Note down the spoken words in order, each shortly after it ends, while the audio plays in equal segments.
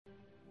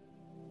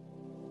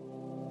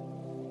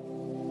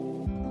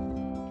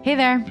Hey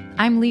there,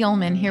 I'm Lee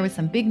Ullman here with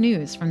some big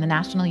news from the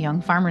National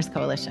Young Farmers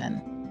Coalition.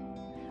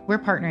 We're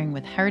partnering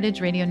with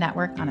Heritage Radio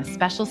Network on a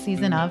special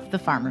season of The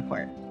Farm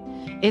Report.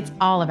 It's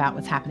all about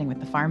what's happening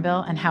with the Farm Bill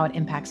and how it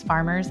impacts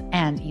farmers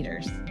and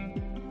eaters.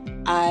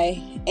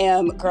 I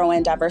am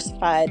growing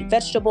diversified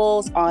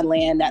vegetables on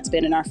land that's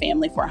been in our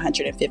family for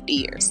 150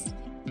 years.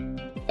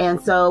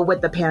 And so with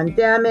the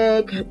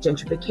pandemic,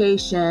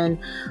 gentrification,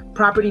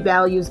 property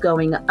values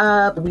going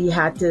up, we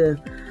had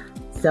to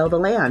sell the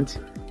land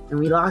and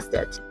we lost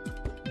it.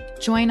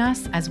 Join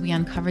us as we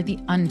uncover the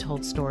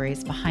untold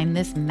stories behind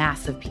this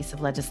massive piece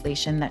of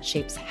legislation that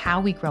shapes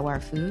how we grow our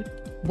food,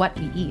 what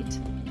we eat,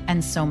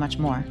 and so much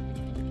more.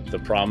 The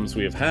problems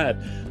we have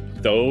had,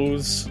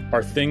 those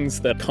are things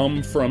that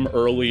come from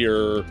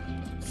earlier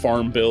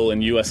Farm Bill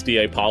and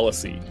USDA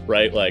policy,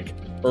 right? Like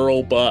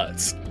Earl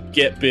Butts,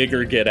 get big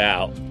or get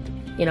out.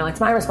 You know, it's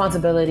my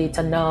responsibility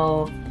to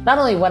know not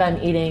only what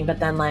I'm eating, but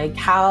then like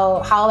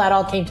how that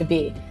all came to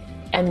be.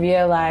 And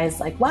realize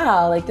like,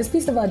 wow, like this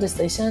piece of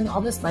legislation, all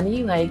this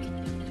money, like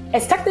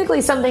it's technically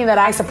something that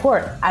I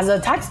support as a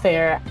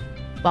taxpayer.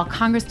 While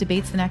Congress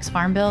debates the next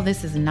Farm Bill,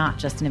 this is not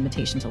just an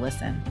invitation to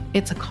listen.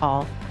 It's a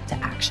call to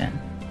action.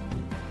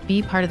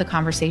 Be part of the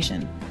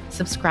conversation.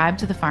 Subscribe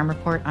to the Farm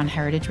Report on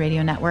Heritage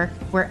Radio Network,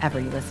 wherever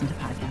you listen to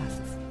podcasts.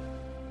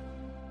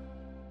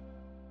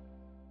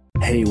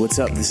 Hey, what's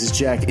up? This is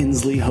Jack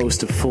Inslee,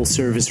 host of Full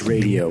Service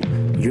Radio.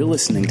 You're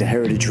listening to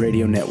Heritage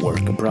Radio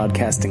Network,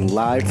 broadcasting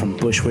live from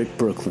Bushwick,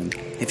 Brooklyn.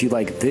 If you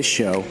like this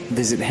show,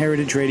 visit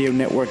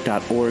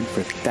heritageradionetwork.org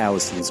for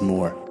thousands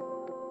more.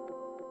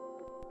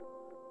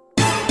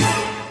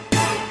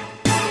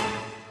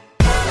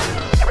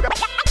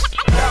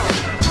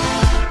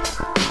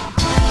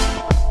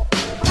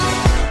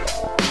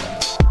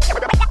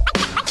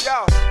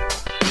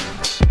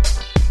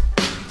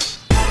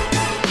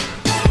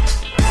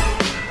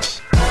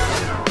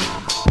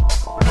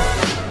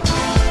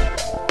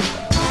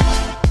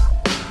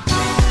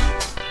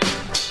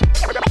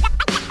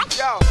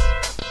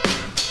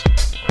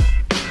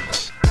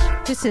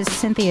 This is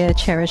Cynthia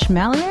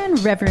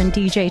Cherish-Malloran, Reverend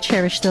DJ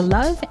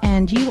CherishTheLuv,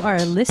 and you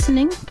are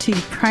listening to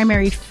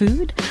Primary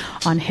Food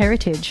on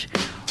Heritage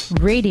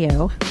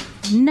Radio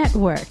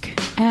Network.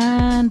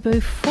 And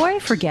before I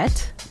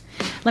forget,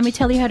 let me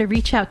tell you how to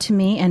reach out to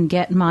me and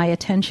get my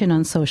attention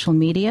on social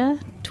media,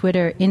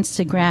 Twitter,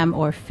 Instagram,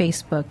 or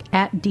Facebook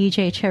at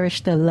DJ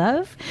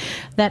CherishTheLuv.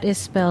 That is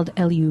spelled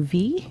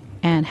L-U-V.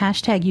 And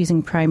hashtag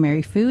using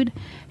Primary Food,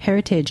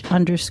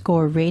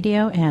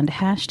 Heritage_Radio, and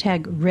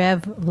hashtag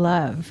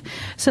RevLove.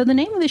 So the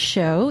name of the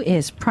show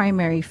is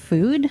Primary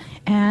Food,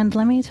 and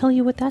let me tell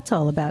you what that's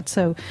all about.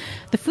 So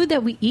the food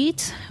that we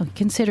eat,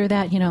 consider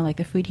that, you know, like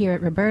the food here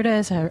at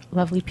Roberta's, our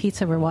lovely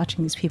pizza we're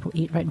watching these people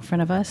eat right in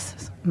front of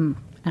us.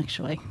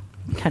 Actually,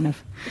 kind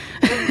of.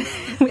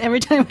 Every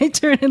time I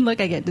turn and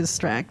look, I get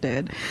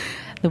distracted.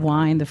 The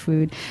wine, the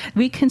food.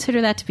 We consider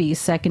that to be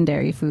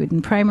secondary food.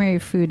 And primary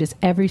food is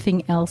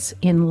everything else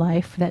in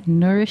life that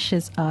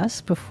nourishes us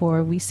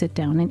before we sit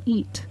down and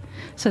eat.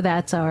 So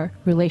that's our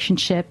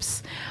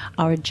relationships,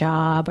 our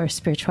job, our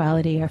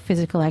spirituality, our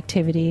physical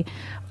activity,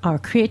 our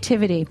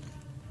creativity.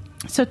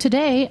 So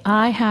today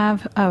I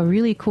have a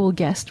really cool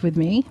guest with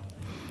me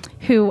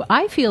who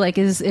I feel like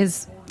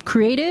is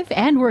creative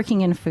and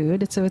working in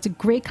food. So it's a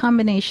great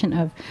combination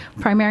of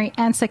primary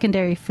and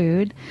secondary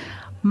food.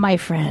 My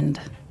friend,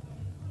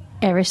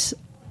 Airis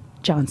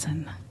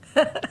Johnson.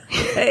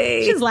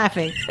 Hey. She's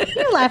laughing.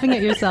 You're laughing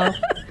at yourself.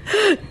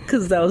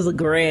 Because that was a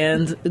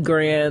grand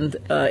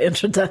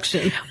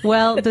introduction.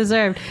 Well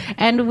deserved.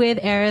 And with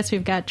Airis,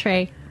 we've got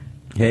Trés.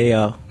 Hey,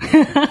 y'all.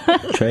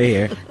 Trés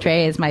here.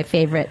 Trés is my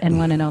favorite and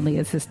one and only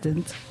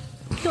assistant.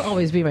 He'll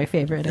always be my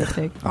favorite, I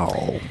think.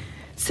 Oh.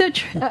 So,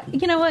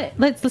 you know what?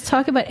 Let's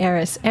talk about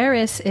Airis.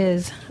 Airis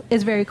is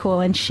very cool,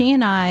 and she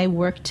and I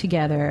work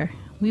together.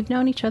 We've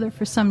known each other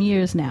for some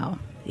years now.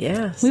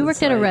 Yeah. We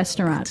worked at a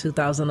restaurant.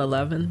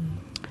 2011.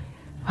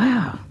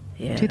 Wow.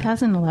 Yeah.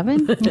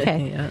 2011?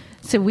 Okay. Yeah.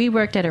 So we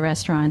worked at a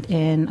restaurant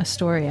in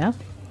Astoria.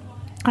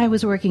 I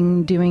was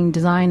working doing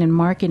design and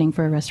marketing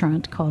for a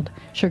restaurant called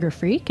Sugar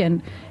Freak,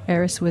 and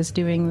Airis was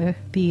doing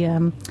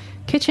the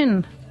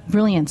kitchen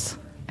brilliance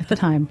at the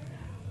time.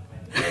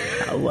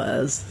 I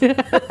was. Because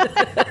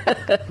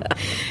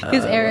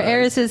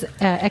Airis's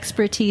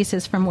expertise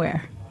is from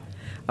where?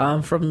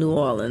 I'm from New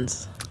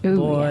Orleans. Ooh,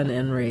 born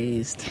and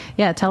raised.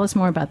 Yeah, tell us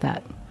more about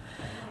that.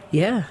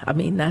 Yeah, I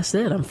mean, that's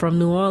it. I'm from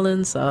New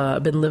Orleans.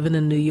 I've been living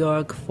in New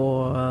York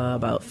for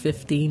about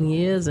 15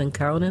 years and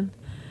counting,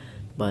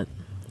 but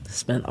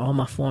spent all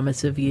my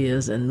formative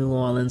years in New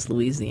Orleans,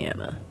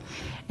 Louisiana.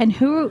 And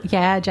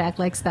Jack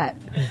likes that.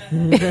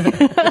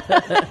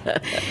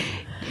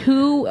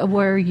 Who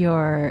were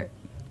your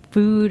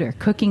food or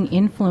cooking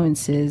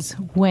influences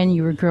when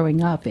you were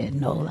growing up in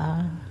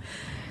NOLA?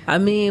 I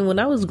mean, when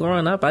I was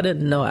growing up, I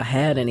didn't know I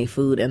had any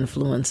food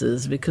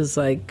influences because,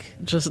 like,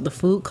 just the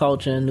food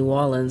culture in New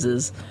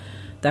Orleans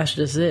that's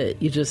just it.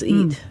 You just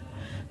eat.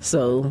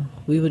 So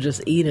we were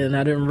just eating.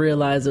 I didn't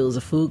realize it was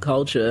a food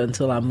culture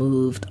until I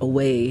moved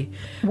away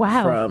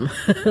from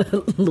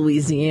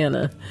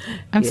Louisiana.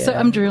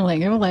 I'm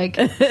drooling. I'm like,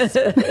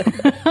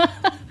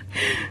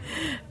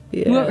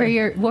 What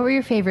were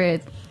your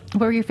favorite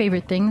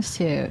things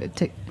to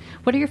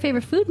what are your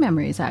favorite food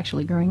memories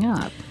actually growing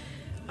up?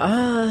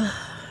 I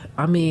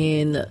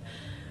mean,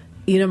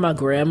 eating my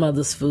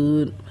grandmother's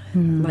food,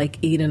 like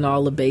eating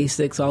all the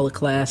basics, all the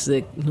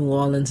classic New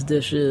Orleans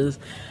dishes,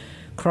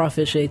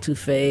 crawfish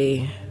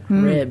etouffee,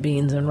 red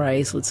beans and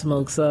rice with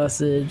smoked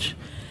sausage.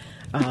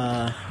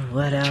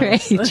 What else?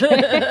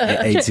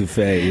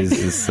 Etouffee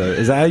is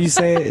that how you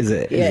say it? Is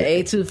it? Yeah,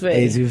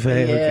 etouffee.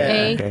 Etouffee.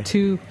 Yeah. Okay.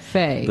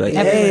 Etouffee. Like,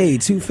 hey,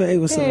 etouffee,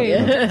 what's up?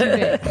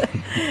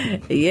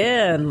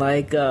 Yeah, and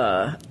like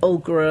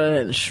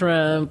okra and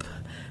shrimp,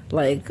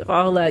 like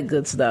all that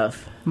good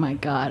stuff. My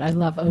God, I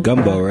love okra.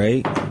 Gumbo,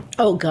 right?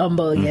 Oh,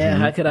 gumbo, yeah.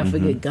 How could I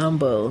forget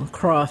gumbo?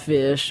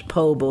 Crawfish,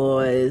 po'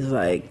 boys,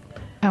 like.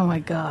 Oh my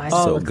God.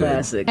 All So the good.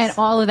 classics. And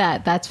all of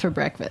that's for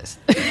breakfast.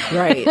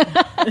 Right.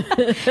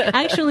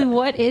 Actually,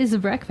 what is a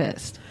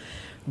breakfast?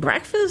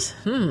 Breakfast?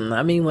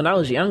 I mean, when I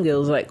was younger, it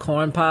was like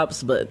corn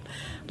pops, but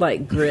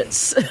like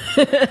grits. Oh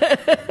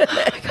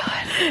my God.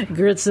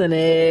 Grits and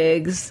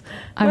eggs.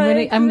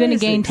 I'm gonna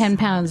gain 10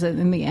 pounds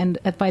in the end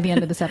by the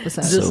end of this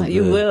episode. Just,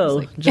 you good.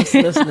 will. Just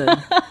listening.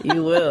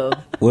 You will.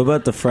 What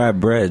about the fried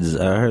breads?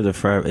 I heard the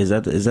fried. Is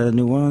that a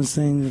New Orleans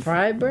thing?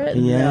 Fried bread?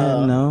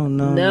 Yeah, no.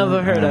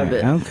 Never heard of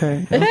it.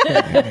 Okay.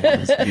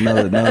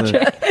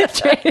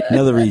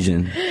 Another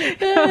region.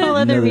 A whole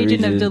other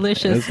region of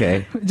delicious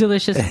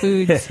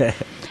foods.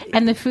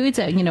 And the foods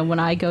that, when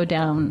I go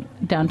down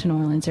to New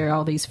Orleans, there are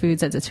all these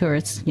foods that the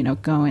tourists,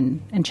 go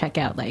and check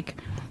out, like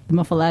the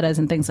muffulettas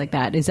and things like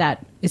that. Is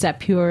that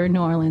pure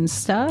New Orleans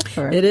stuff?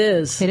 Or? It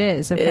is. It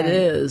is. Okay.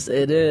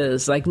 It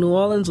is. Like New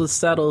Orleans was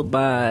settled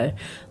by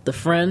the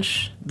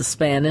French, the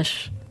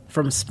Spanish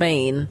from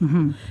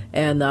Spain,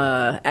 and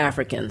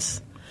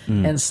Africans.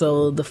 And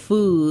so the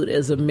food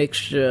is a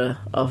mixture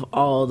of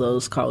all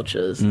those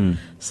cultures.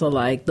 So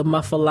like the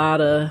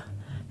muffuletta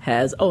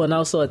has, and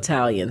also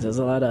Italians. There's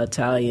a lot of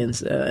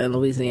Italians in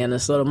Louisiana.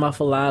 So the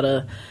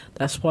muffuletta,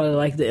 that's part of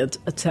like the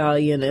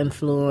Italian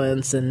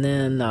influence. And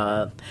then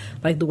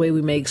like the way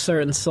we make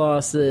certain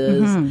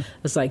sauces,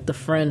 it's like the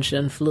French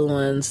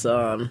influence.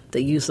 The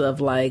use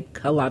of like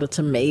a lot of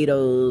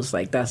tomatoes,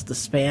 like that's the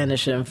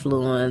Spanish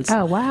influence.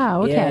 Oh,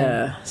 wow. Okay.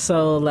 Yeah.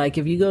 So like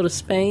if you go to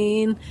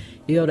Spain,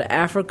 you go to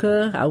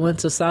Africa. I went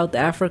to South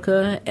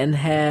Africa and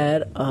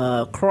had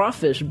a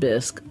crawfish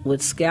bisque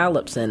with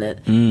scallops in it.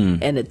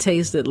 And it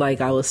tasted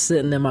like I was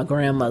sitting in my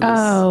grandmother's.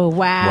 Oh,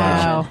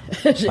 wow.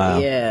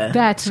 Yeah.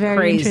 That's very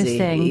Crazy.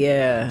 interesting.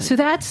 Yeah. So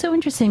that's so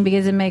interesting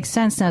because it makes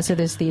sense now. So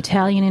there's the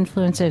Italian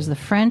influence, there's the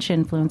French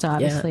influence,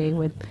 obviously,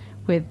 with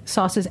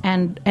sauces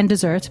and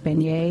desserts,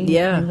 beignets,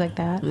 things like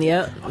that.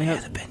 Yeah. Oh, yeah,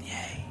 the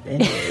beignet.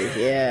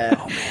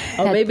 Yeah.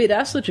 Maybe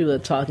that's what you were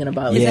talking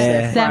about.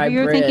 Yeah. Is that what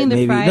you were thinking? The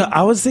Maybe. fried? No,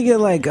 I was thinking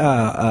like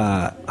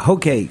hoe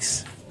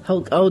cakes.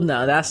 Oh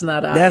no, that's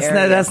not our That's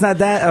area. not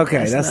that.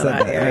 Okay, that's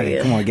not our that. area.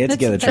 Right, come on, get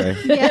together, Trey.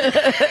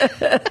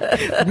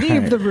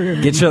 Leave the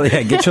room. Get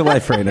your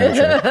life right now,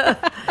 Trey.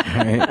 All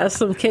right. That's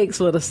some cakes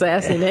with a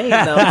sassy name,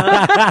 though.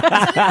 Huh?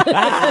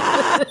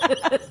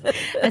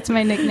 That's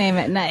my nickname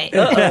at night.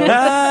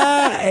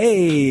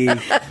 Hey.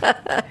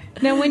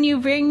 Now, when you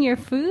bring your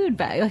food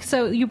back,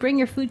 so you bring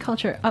your food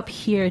culture up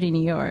here to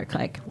New York,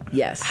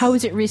 Yes. How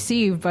is it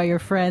received by your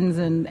friends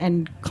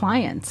and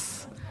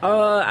clients?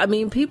 I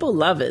mean, people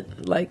love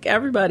it. Like,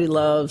 everybody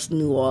loves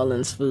New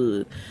Orleans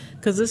food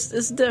because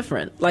it's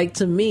different. Like,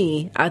 to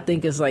me, I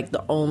think it's like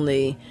the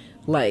only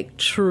like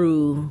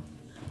true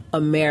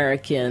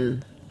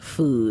American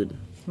food,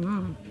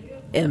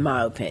 in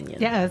my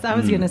opinion. Yes, I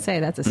was going to say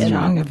that's a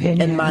strong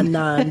opinion. In my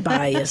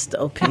non-biased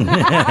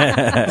opinion.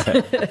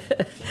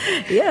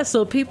 Yeah,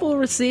 so people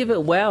receive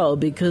it well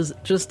because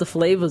just the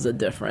flavors are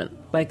different.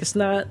 Like, it's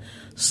not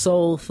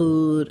soul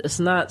food. It's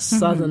not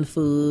Southern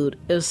food.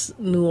 It's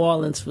New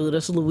Orleans food.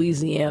 It's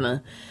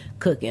Louisiana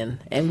cooking.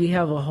 And we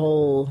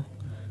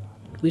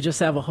just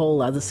have a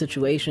whole other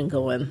situation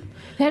going.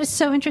 That is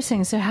so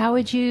interesting. So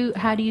how do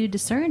you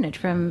discern it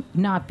from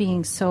not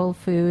being soul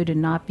food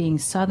and not being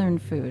Southern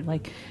food?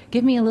 Like,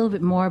 give me a little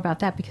bit more about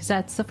that because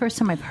that's the first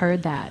time I've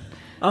heard that.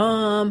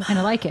 And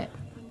I like it.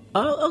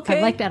 Oh, okay.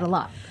 I like that a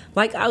lot.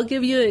 Like, I'll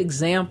give you an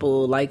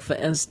example, like, for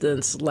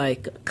instance,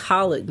 like,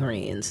 collard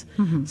greens.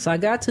 So I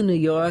got to New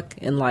York,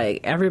 and,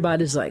 like,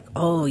 everybody's like,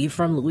 oh, you're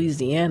from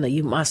Louisiana.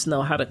 You must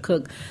know how to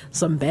cook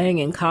some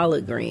banging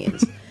collard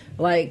greens.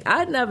 Like,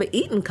 I'd never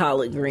eaten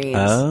collard greens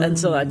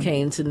until I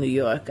came to New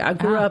York. I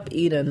grew up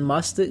eating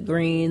mustard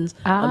greens,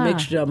 a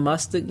mixture of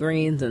mustard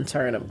greens and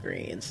turnip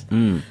greens.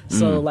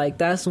 So, like,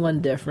 that's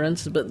one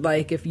difference. But,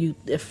 like, if you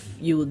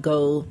would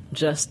go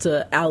just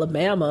to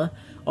Alabama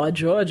or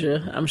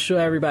Georgia, I'm sure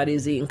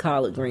everybody's eating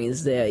collard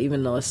greens there,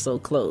 even though it's so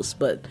close.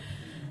 But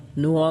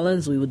New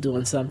Orleans, we were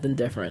doing something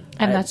different.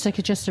 And that's like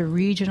just a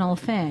regional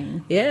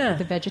thing. Yeah.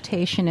 The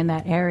vegetation in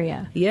that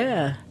area.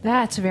 Yeah.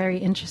 That's very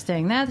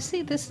interesting. Now,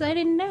 see, this I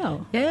didn't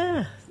know.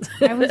 Yeah.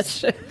 I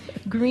was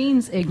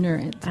greens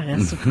ignorant.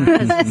 That's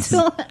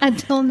surprising.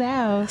 until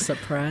now.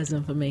 Surprise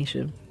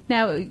information.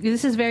 Now,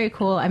 this is very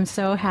cool. I'm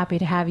so happy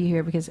to have you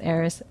here because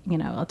Airis,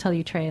 I'll tell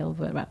you, Trey, a little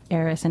bit about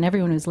Airis and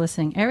everyone who's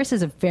listening. Airis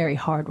is a very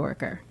hard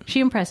worker. She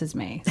impresses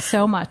me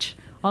so much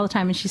all the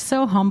time, and she's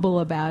so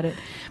humble about it.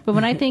 But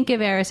when I think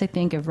of Airis, I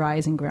think of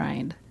rise and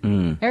grind.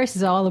 Airis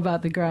is all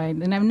about the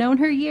grind, and I've known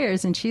her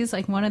years, and she's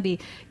like one of the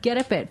get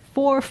up at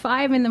 4 or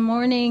 5 in the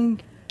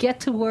morning,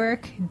 get to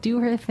work, do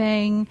her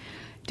thing,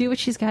 do what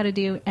she's got to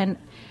do. And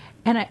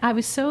I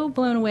was so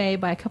blown away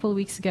by a couple of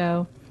weeks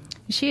ago.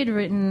 She had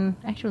written,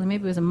 actually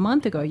maybe it was a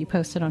month ago, you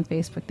posted on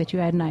Facebook that you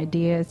had an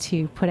idea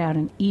to put out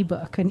an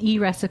e-book, an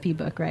e-recipe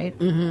book, right?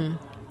 Mm-hmm.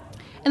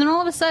 And then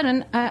all of a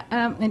sudden,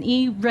 an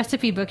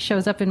e-recipe book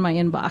shows up in my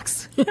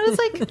inbox. And I was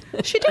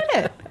like, she did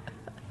it.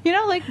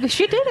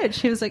 She did it.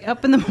 She was like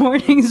up in the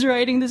mornings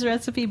writing this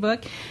recipe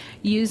book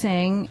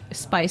using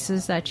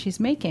spices that she's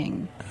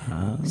making.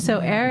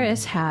 So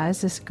Airis has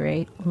this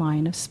great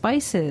line of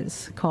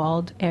spices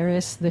called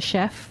Airis the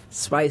Chef.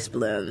 Spice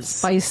blends.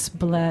 Spice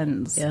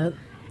blends. Yep.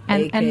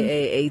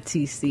 AKA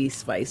ATC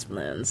Spice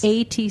Blends.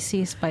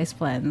 ATC Spice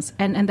Blends.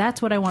 And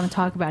that's what I want to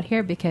talk about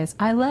here because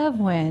I love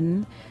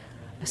when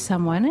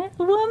a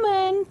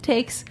woman,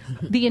 takes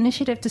the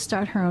initiative to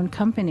start her own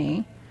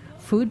company,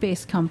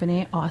 food-based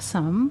company,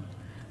 awesome.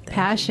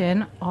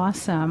 Passion,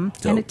 awesome.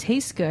 Dope. And it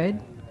tastes good.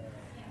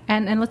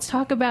 And let's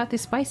talk about the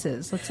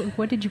spices.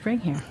 What did you bring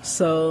here?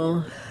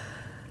 So,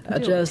 a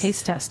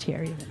taste test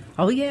here even.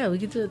 Oh, yeah, we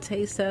could do a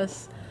taste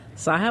test.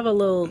 So I have a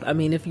little,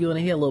 if you want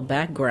to hear a little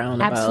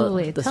background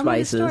Absolutely. about the Tell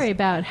spices. Tell me the story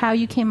about how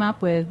you came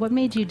up with, what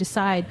made you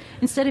decide,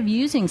 instead of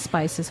using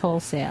spices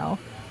wholesale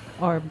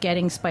or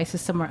getting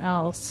spices somewhere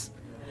else,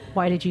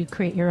 why did you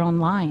create your own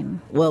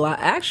line? Well, I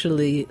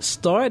actually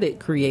started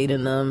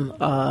creating them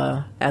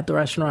at the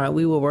restaurant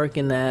we were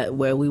working at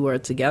where we were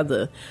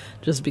together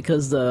just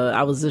because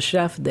I was the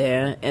chef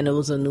there and it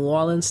was a New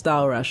Orleans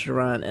style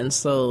restaurant. And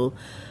so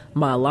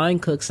my line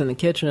cooks in the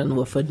kitchen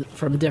were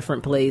from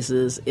different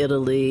places,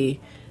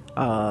 Italy,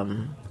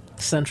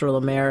 Central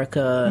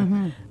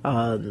America,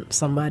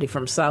 somebody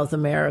from South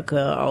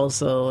America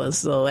also. And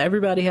so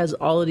everybody has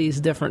all of these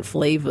different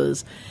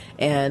flavors.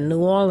 And New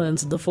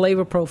Orleans, the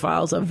flavor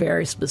profiles are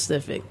very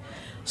specific.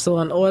 So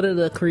in order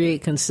to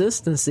create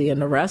consistency in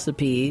the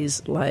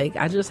recipes,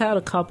 I just had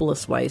a couple of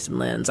spice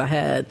blends. I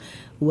had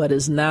what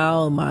is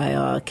now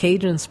my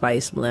Cajun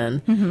spice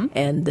blend,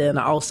 and then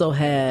I also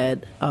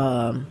had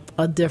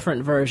a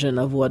different version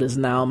of what is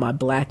now my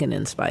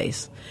blackening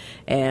spice.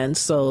 And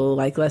so,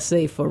 let's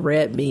say for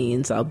red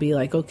beans, I'll be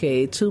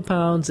okay, 2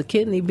 pounds of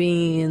kidney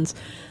beans,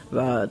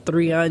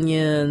 3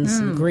 onions,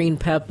 green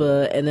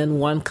pepper, and then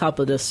 1 cup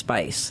of the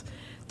spice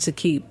to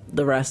keep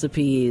the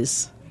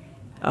recipes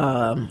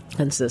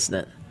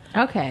consistent.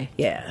 Okay.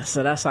 Yeah,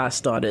 so that's how I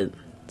started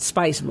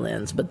spice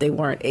blends, but they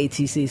weren't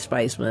ATC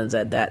spice blends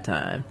at that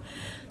time.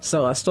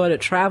 So I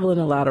started traveling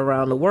a lot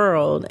around the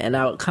world, and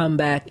I would come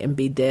back and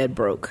be dead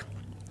broke.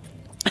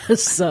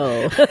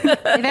 So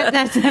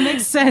that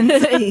makes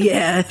sense.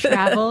 Yeah.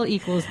 Travel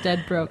equals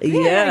dead broke.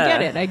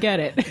 Yeah, I get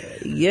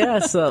it. Yeah,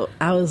 so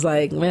I was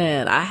like,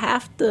 man, I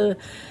have to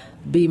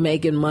be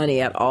making money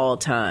at all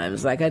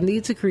times. I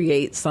need to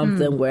create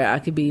something where I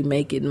could be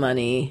making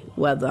money,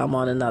 whether I'm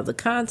on another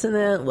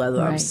continent,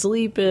 whether I'm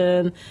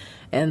sleeping.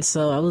 And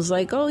so I was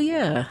like, oh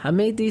yeah, I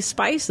made these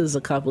spices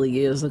a couple of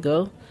years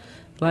ago.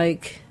 I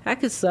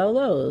could sell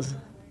those.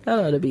 That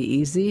ought to be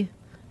easy.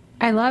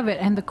 I love it.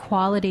 And the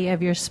quality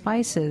of your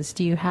spices,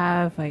 do you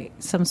have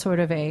some sort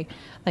of a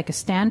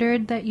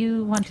standard that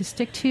you want to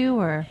stick to,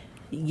 or?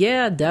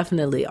 Yeah,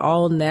 definitely.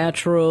 All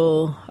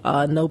natural,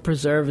 no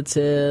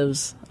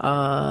preservatives,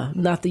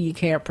 nothing you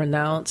can't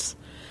pronounce,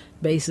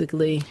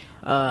 basically.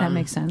 That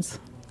makes sense.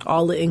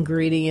 All the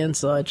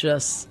ingredients are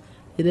just,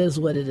 it is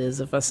what it is.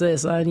 If I say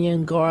it's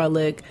onion,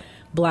 garlic,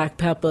 black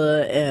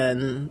pepper,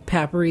 and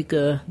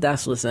paprika,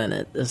 that's what's in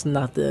it. There's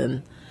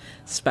nothing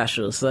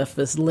special. So if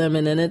it's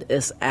lemon in it,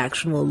 it's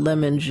actual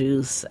lemon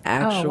juice,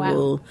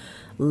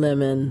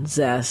 lemon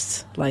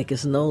zest.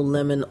 It's no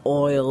lemon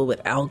oil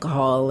with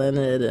alcohol in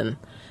it, and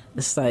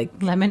it's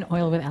lemon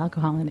oil with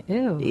alcohol in it.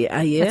 Ew.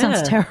 Yeah. That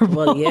sounds terrible.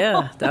 Well,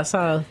 yeah, that's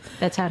how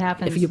it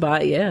happens. If you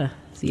buy, yeah.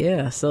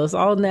 So it's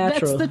all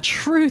natural. That's the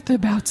truth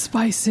about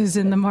spices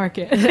in the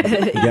market. You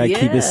gotta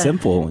keep it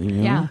simple.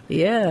 Yeah.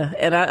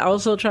 And I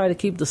also try to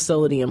keep the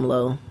sodium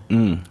low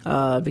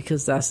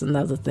because that's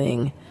another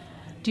thing.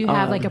 Do you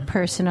have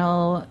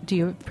personal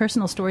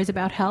stories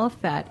about health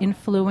that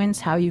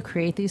influence how you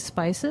create these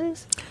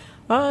spices?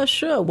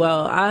 Sure.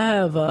 Well, I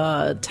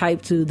have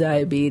type 2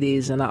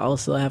 diabetes, and I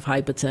also have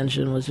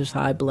hypertension, which is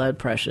high blood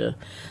pressure.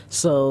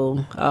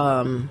 So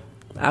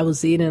I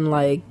was eating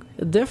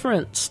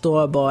different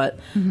store-bought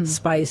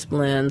spice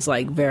blends,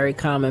 like very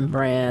common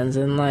brands.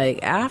 And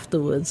like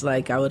afterwards,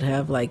 like I would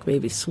have like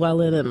maybe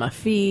swelling in my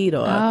feet,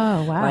 or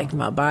like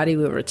my body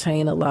would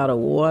retain a lot of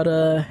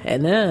water.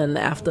 And then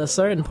after a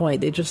certain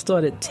point, they just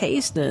started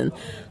tasting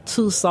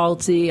too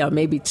salty or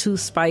maybe too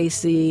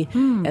spicy.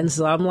 And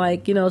so I'm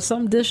like, you know,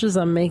 some dishes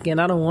I'm making,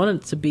 I don't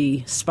want it to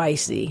be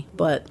spicy,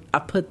 but I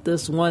put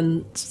this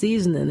one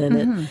seasoning in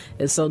it,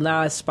 and so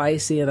now it's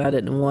spicy and I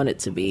didn't want it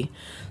to be.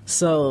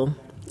 So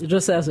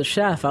just as a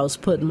chef, I was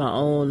putting my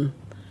own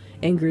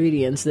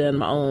ingredients in,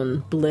 my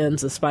own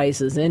blends of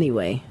spices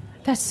anyway.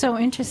 That's so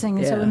interesting.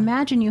 And so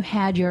imagine you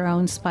had your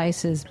own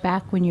spices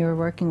back when you were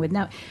working with...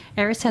 Now,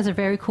 Airis has a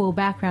very cool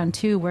background,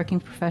 too, working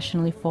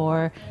professionally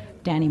for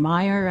Danny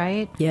Meyer,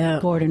 right? Yeah.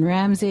 Gordon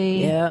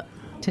Ramsay. Yeah.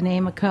 To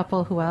name a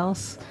couple. Who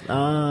else?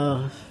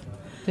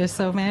 There's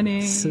so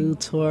many.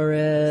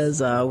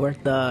 Torres.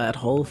 Worked at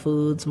Whole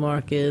Foods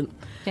Market.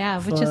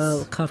 Yeah, which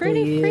is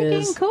pretty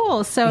freaking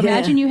cool. So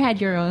imagine you had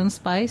your own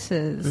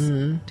spices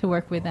to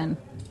work with, and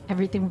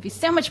everything would be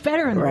so much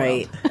better in the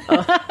world.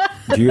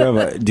 Do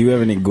you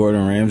have any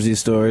Gordon Ramsay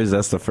stories?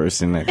 That's the first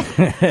thing that.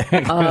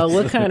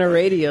 What kind of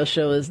radio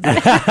show is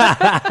that?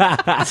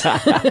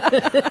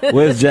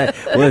 What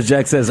does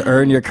Jack says?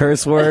 Earn your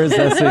curse words.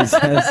 That's what he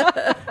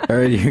says.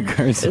 Earn your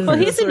curse words. Well,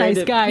 he's a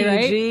nice guy,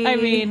 PG, right? I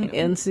mean,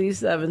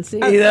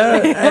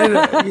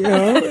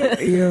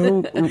 NC-17. You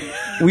know,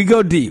 we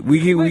go deep. We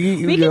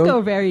can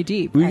go very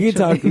deep. We can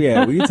talk.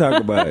 Yeah, we can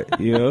talk about it.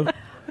 You know.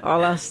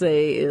 All I'll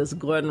say is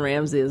Gordon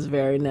Ramsay is a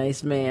very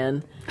nice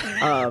man.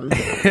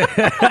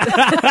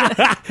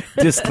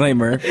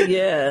 Disclaimer.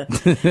 Yeah,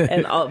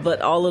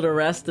 but all of the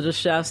rest of the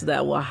chefs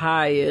that were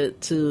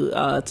hired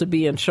to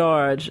be in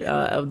charge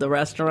of the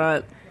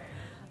restaurant,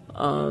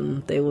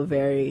 they were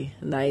very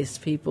nice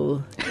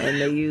people, and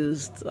they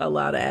used a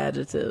lot of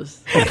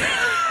adjectives.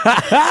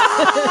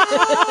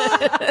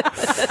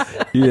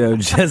 You know,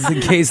 just in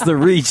case the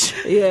reach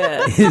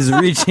is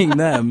reaching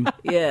them.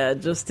 Yeah,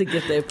 just to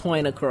get their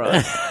point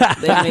across.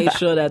 They made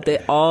sure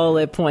that all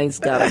their points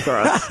got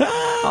across.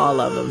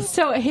 All of them.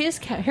 So his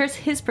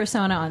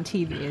persona on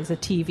TV is a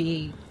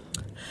TV...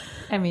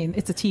 I mean,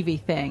 it's a TV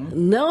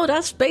thing. No,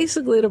 that's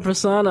basically the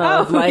persona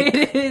of like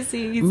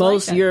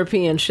most like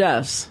European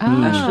chefs.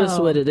 That's just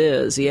what it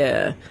is,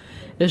 yeah.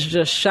 It's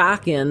just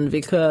shocking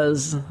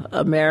because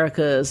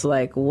America is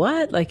like,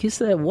 what? Like you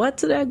said, what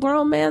to that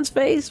grown man's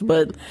face?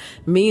 But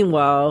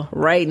meanwhile,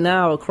 right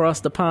now across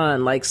the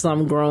pond, like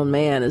some grown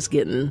man is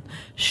getting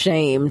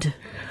shamed.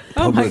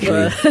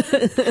 Publicly.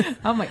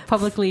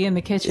 Publicly in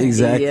the kitchen.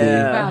 Exactly.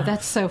 Yeah. Wow,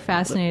 that's so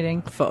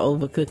fascinating. For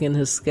overcooking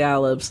his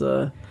scallops.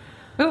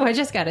 Oh, I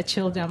just got a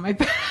chill down my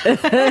back.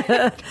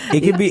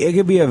 It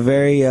could be a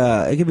very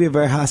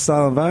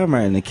hostile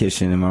environment in the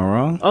kitchen. Am I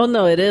wrong? Oh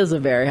no, it is a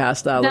very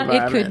hostile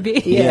environment. It could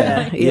be.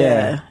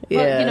 Yeah.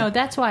 Well, you know,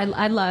 that's why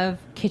I love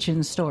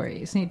kitchen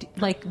stories.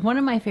 Like, one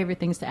of my favorite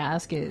things to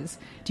ask is,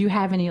 do you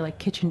have any like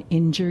kitchen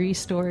injury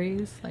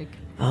stories? Like,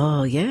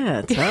 oh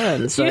yeah,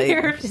 tons. Oh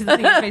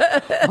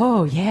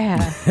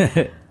yeah.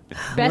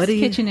 Best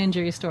kitchen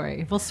injury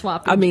story. We'll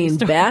swap. I mean,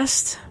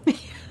 best.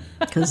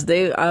 Because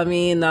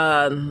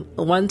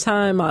one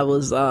time I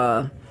was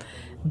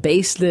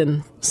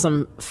basting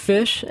some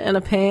fish in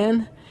a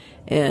pan,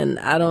 and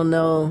I don't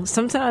know,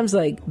 sometimes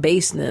like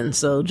basting,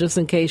 so just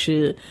in case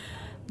you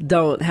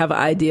don't have an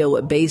idea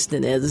what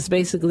basting is, it's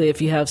basically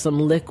if you have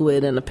some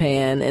liquid in a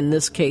pan. In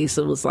this case,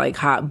 it was like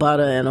hot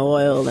butter and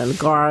oil and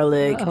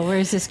garlic. Oh, where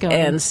is this going?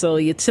 And so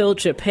you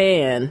tilt your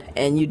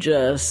and you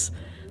just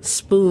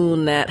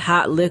spoon that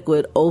hot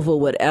liquid over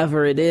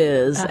whatever it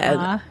is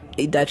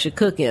that you're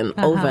cooking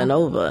over and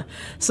over.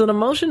 So the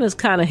motion is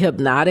kind of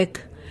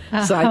hypnotic.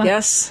 So I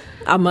guess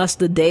I must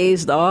have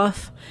dazed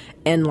off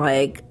and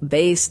like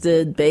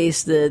basted my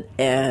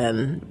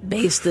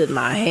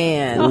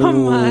hand. Oh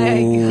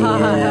my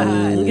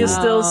God. You can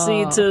still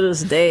see to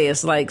this day,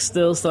 it's like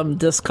still some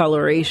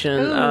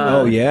discoloration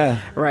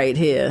right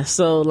here.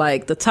 So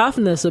like the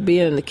toughness of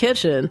being in the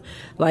kitchen,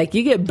 like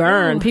you get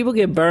burned. People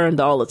get burned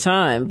all the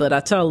time. But I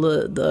tell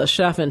the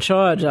chef in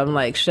charge, I'm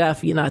like,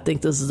 Chef, I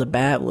think this is a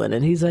bad one.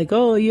 And he's like,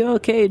 oh, you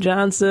okay,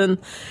 Johnson?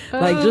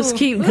 Like just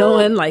keep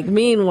going. Like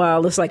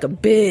meanwhile, it's like a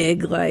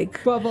big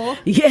like bubble.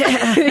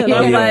 Yeah. And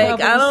I'm like,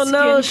 I don't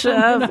know,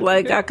 Chef.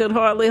 Like I could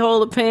hardly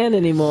hold a pan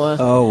anymore.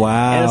 Oh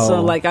wow. And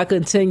so like I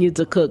continued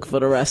to cook for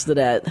the rest of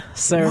that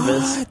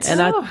service. What?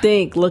 And I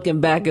think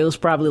looking back, it was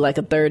probably like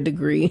a 3rd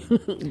degree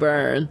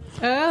burn.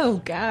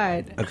 Oh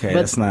God. Okay,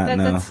 that's not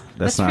okay.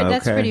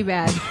 That's pretty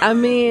bad. I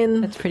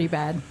mean, that's pretty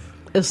bad.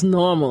 It's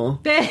normal.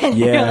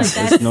 Yes,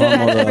 it's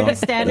normal though.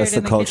 That's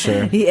the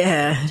culture.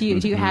 Yeah. Do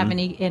you have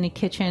any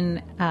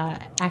kitchen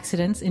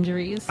accidents,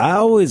 injuries? I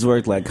always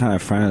worked like kind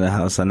of front of the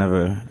house. I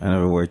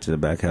never worked at the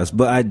back house,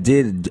 but I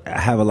did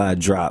have a lot of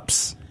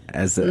drops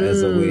as a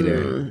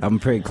waiter. I'm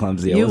pretty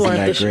clumsy. I wasn't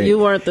that great. You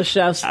weren't the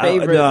chef's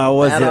favorite. No, I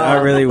wasn't.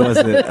 I really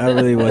wasn't. I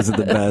really wasn't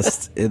the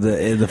best in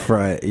the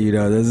front. You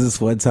know, there's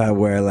this one time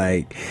where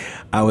like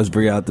I was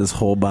bringing out this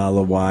whole bottle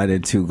of wine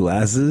in 2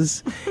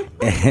 glasses,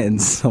 and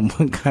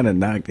someone kind of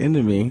knocked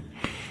into me.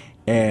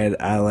 and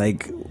I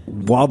like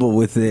wobble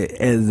with it,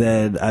 and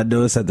then I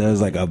noticed that there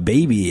was like a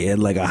baby in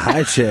like a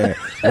high chair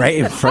right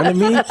in front of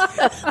me.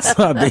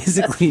 So I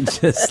basically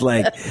just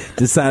like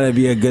decided it'd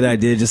be a good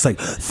idea, just like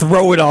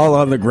throw it all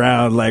on the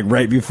ground, like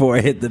right before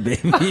I hit the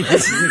baby.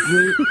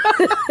 Basically,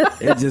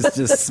 it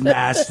just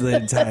smashed the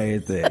entire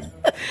thing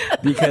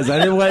because I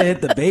didn't want to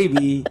hit the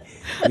baby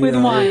with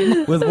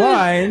wine. With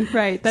wine,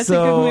 right? That's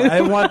so a good move. I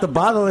didn't want the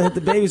bottle to hit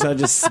the baby, so I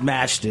just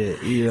smashed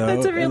it. You know,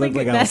 that's a really it looked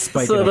good. Like I was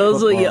spiking so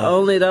those were your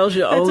only. That was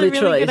your that's only a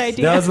really choice. Good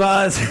idea.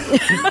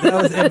 That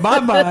was in my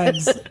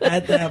mind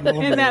at that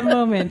moment. In that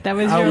moment, that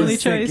was your only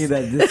choice. I was thinking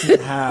that this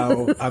is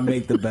how I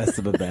make the best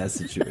of a bad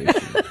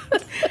situation.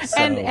 So.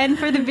 And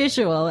for the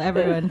visual,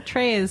 everyone,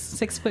 Tré is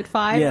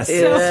 6'5". Yes, so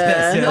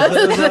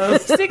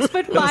yes.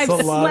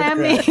 6'5",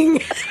 slamming.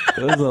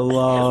 It was a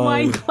long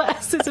wine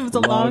glasses. It was a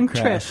long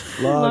trip.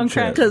 Long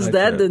trip. Because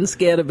that didn't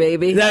scare the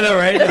baby. That all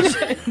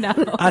right? No.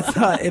 I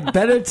thought it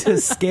better to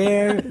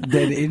scare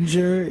than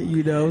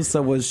injure,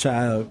 someone's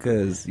child,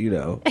 because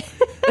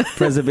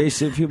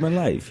preservation of human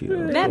life.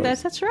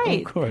 That's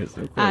right. Of course.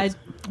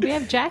 We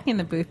have Jack in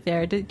the booth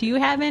there. Do you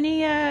have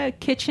any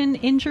kitchen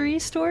injury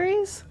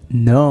stories?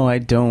 No, I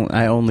don't.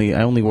 I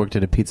only worked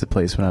at a pizza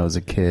place when I was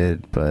a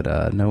kid,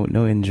 but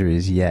no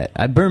injuries yet.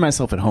 I burn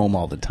myself at home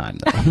all the time,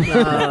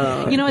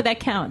 though. You know what? That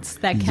counts.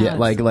 Yeah,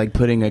 like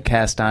putting a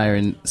cast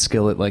iron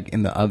skillet like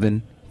in the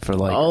oven for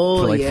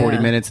 40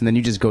 minutes, and then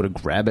you just go to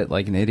grab it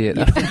like an idiot.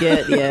 You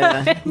forget,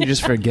 yeah. You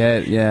just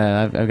forget.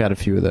 Yeah, I've got a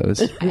few of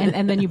those.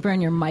 And then you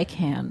burn your mic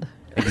hand.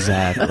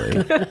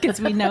 Exactly.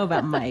 Because we know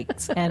about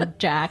mics and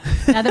Jack.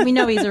 Now that we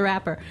know he's a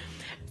rapper.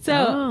 So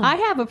I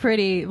have a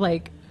pretty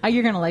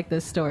you're gonna like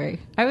this story.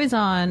 I was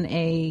on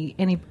a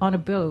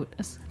boat,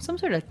 some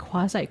sort of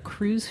quasi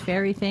cruise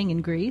ferry thing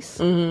in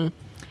Greece, and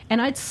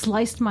I'd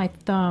sliced my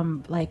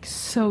thumb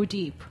so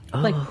deep,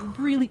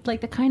 really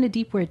the kind of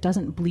deep where it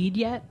doesn't bleed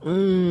yet,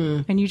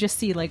 and you just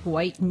see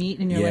white meat,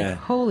 and you're like,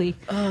 holy,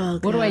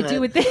 what do I do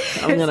with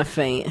this? I'm gonna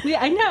faint.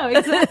 Yeah, I know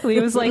exactly.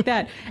 It was like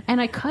that,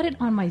 and I cut it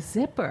on my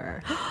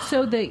zipper,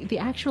 so the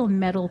actual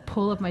metal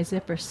pull of my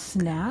zipper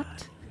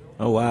snapped.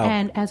 Oh, wow.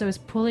 And as I was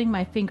pulling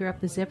my finger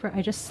up the zipper,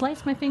 I just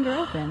sliced my finger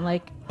open,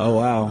 oh,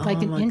 wow.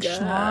 an inch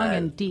long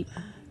and deep.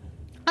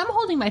 I'm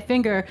holding my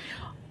finger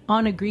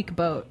on a Greek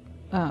boat,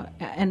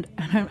 and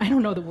I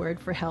don't know the word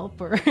for help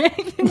or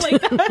anything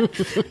like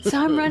that.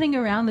 So I'm running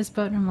around this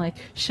boat, and I'm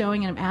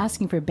showing, and I'm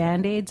asking for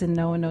Band-Aids, and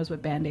no one knows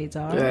what Band-Aids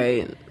are.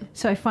 Right.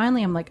 So I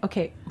finally, I'm like,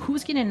 okay,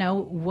 who's going to know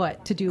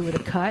what to do with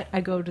a cut?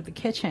 I go to the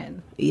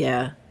kitchen.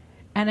 Yeah.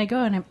 And I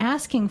go, and I'm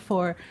asking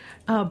for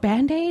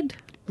Band-Aid,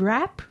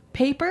 wrap,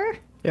 paper,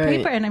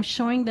 and I'm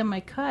showing them my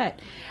cut,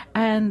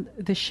 and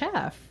the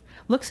chef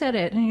looks at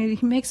it and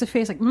he makes a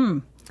face like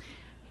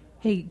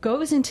He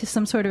goes into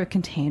some sort of a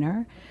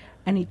container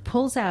and he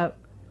pulls out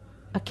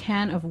a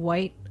can of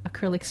white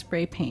acrylic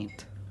spray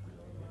paint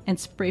and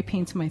spray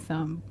paints my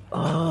thumb.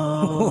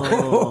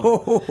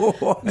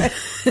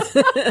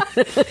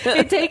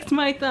 He takes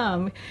my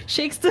thumb,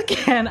 shakes the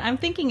can. I'm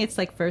thinking it's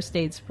first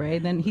aid spray.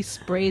 Then he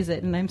sprays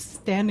it, and I'm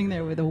standing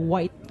there with a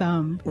white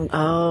thumb.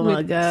 Oh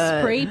my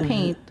god! Spray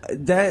paint.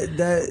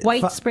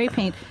 White spray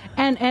paint.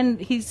 And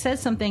he says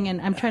something,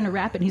 and I'm trying to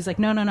wrap it. And he's like,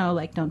 no,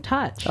 don't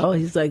touch. Oh,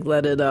 he's like,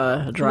 let it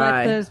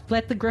dry.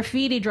 Let the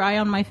graffiti dry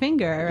on my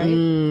finger,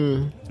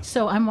 right?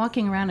 So I'm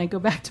walking around. I go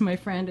back to my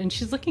friend, and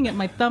she's looking at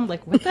my thumb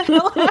like, what the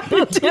hell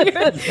happened to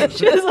you?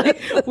 She was like,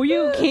 well,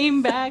 you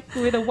came back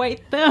with a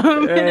white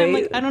thumb. Right. And I'm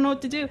like, I don't know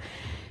what to do.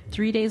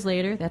 3 days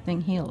later, that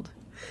thing healed.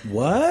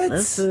 What?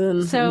 That's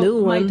a So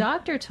new one. my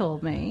doctor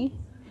told me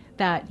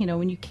that,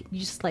 when you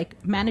just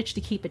manage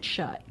to keep it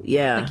shut.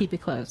 Yeah. Keep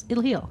it closed.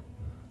 It'll heal.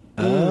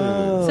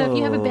 Oh. So if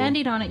you have a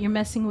Band-Aid on it, you're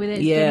messing with it,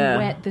 it's getting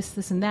wet,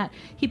 this, and that.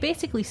 He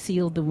basically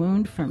sealed the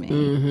wound for me.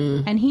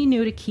 Mm-hmm. And he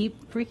knew to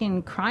keep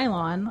freaking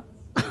Krylon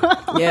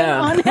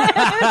on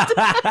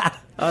it.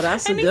 Oh,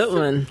 that's a good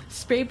one.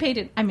 Spray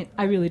painted. I mean,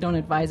 I really don't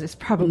advise. It's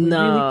probably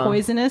really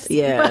poisonous.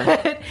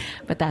 Yeah.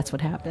 But that's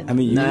what happened. I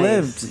mean,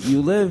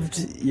 you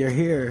lived, you're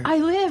here. I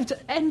lived.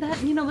 And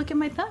that, look at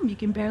my thumb. You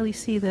can barely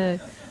see the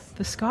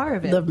scar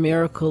of it. The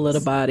miracle of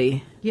the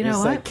body. You know it's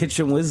what? like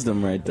kitchen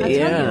wisdom right there. I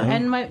tell Yeah. you,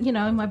 and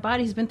my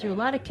body's been through a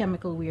lot of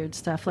chemical weird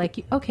stuff.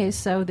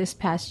 So this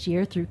past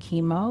year through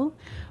chemo,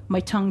 my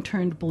tongue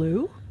turned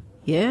blue.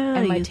 Yeah.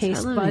 And my you're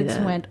taste telling me buds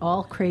that. went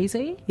all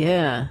crazy.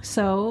 Yeah.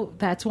 So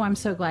that's why I'm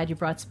so glad you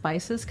brought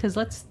spices, because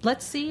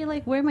let's see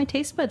where my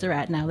taste buds are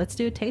at now. Let's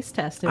do a taste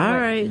test. All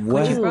right.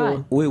 What you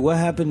brought. Wait, what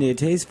happened to your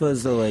taste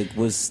buds? Though,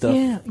 was stuff?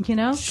 Yeah,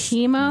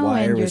 chemo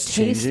wire and your was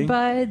taste changing?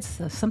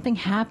 buds. Something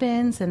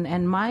happens,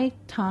 and my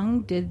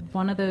tongue did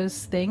one of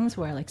those things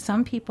where,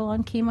 some people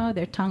on chemo,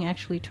 their tongue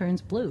actually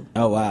turns blue.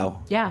 Oh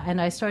wow. Yeah,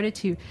 and I started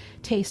to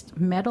taste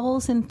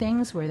metals and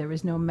things where there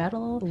was no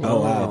metal.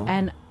 Oh wow.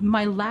 And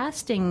my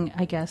lasting,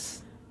 I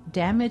guess,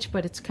 damage,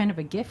 but it's kind of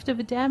a gift of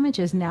a damage,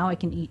 is now I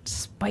can eat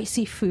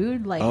spicy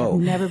food I've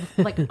never.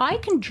 I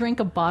can drink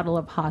a bottle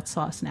of hot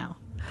sauce now.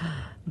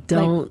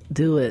 Don't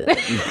do it.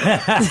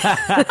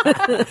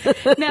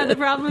 Now, the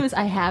problem is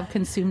I have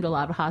consumed a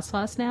lot of hot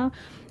sauce now.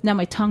 Now,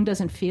 my tongue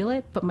doesn't feel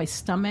it, but my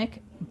stomach,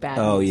 bad.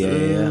 Oh, yeah,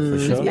 for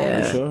sure.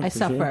 Yeah. For sure, I for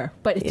suffer, sure.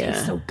 but it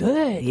tastes so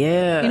good.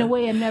 Yeah. In a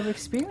way I've never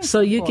experienced So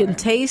you before. can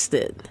taste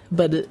it,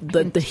 but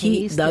the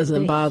heat Taste it.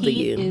 doesn't The bother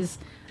heat you.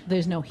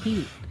 There's no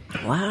heat.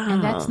 Wow.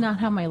 And that's not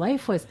how my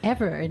life was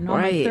ever. And all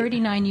my Right.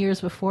 39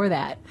 years before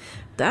that.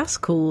 That's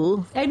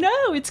cool. I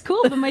know, it's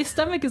cool, but my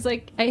stomach is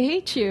like, I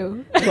hate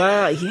you.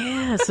 Wow,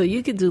 yeah. So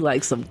you could do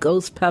like some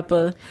ghost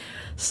pepper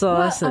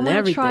sauce and I want to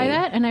everything. try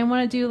that, and I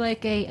want to do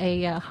like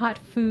a hot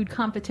food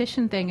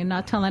competition thing and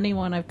not tell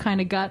anyone I've kind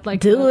of got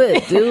like... Do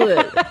it.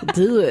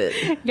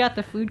 Got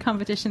the food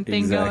competition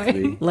thing Exactly.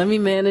 going. Let me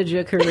manage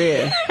your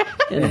career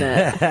in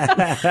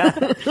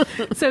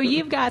that. So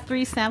you've got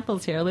 3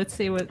 samples here. Let's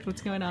see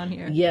what's going on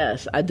here.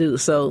 Yes, I do.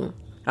 So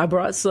I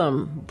brought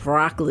some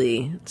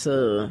broccoli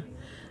to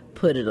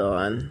put it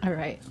on. All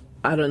right.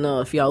 I don't know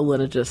if y'all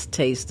want to just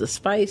taste the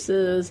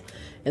spices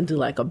and do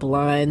like a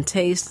blind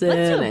tasting.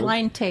 Let's do a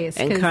blind taste.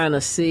 And 'cause kind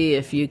of see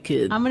if you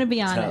could. I'm going to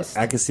be honest.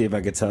 I can see if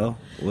I could tell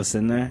what's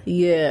in there.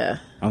 Yeah.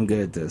 I'm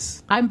good at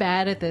this. I'm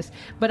bad at this,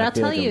 but I'll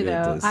feel tell like I'm you good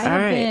at though, this.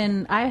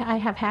 I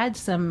have had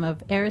some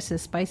of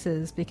Airis's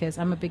spices because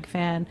I'm a big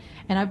fan,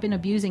 and I've been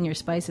abusing your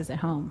spices at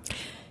home.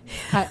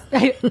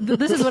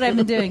 This is what I've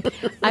been doing.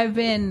 I've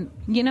been,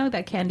 you know,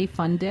 that candy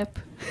Fun Dip.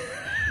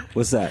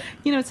 What's that?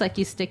 You know, it's like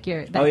you stick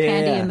that Oh, yeah,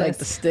 candy yeah. in Like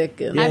the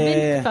stick. And I've been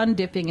Yeah. fun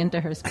dipping into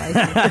her spices.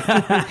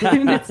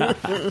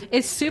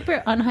 it's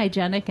super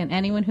unhygienic, and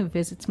anyone who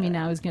visits me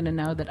now is going to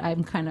know that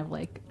I'm kind of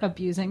like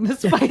abusing the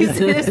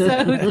spices. So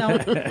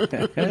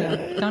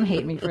don't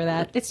hate me for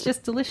that. It's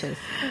just delicious.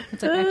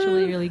 It's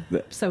actually really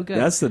so good.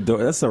 That's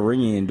a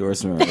ringing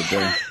endorsement right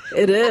there.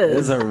 It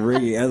is. That's a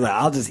ringing. I was like,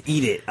 I'll just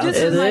eat it. I'll just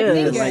just with my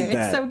is. finger. like It's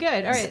that. so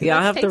good. All right, Yeah,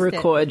 I'll let's have to taste it.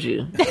 record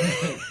you.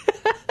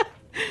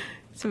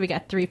 So we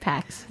got 3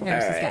 packs.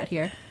 Airis has got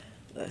here.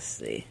 Let's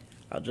see.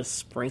 I'll just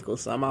sprinkle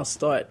some. I'll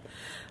start.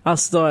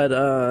 Let's see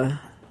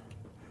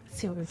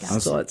what we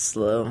got. Start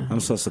slow. I'm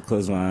supposed to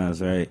close my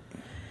eyes, right?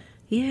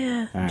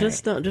 Yeah. All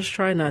Just don't. Just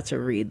try not to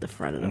read the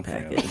front of the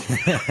package.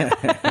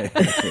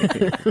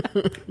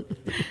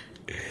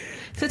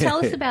 So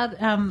tell us about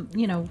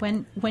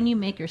when you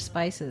make your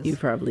spices. You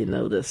probably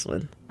know this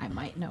one. I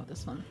might know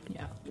this one.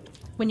 Yeah.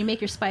 When you make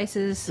your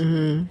spices,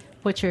 Mm-hmm.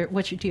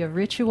 do you have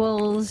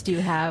rituals? Do you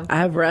have I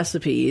have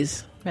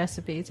recipes.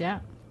 recipes? Yeah.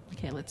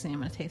 Okay, let's see. I'm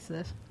going to taste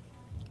this.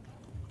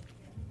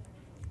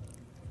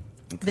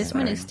 Okay. This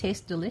one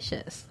tastes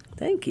delicious.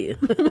 Thank you.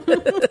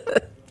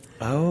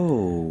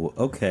 Oh,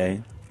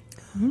 okay.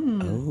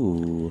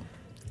 Oh.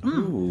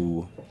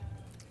 Ooh.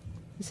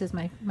 This is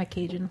my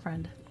Cajun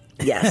friend.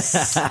 Yes.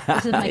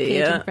 This is my Cajun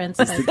Yeah. friend's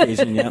That's the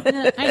Cajun,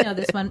 yeah. I know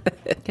this one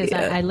because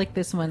I lick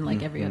this one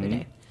like every other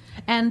day.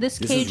 And this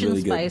This is Cajun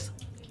really good. spice,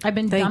 I've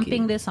been Thank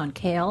dumping you. this on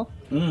kale.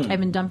 I've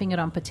been dumping it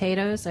on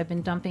potatoes. I've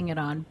been dumping it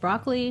on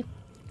broccoli,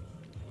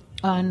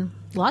 on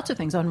lots of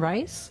things, on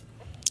rice.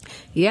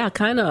 Yeah, I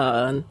kind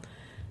of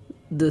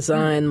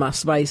design my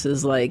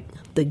spices like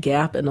the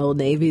Gap and Old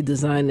Navy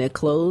design their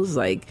clothes.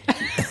 Like,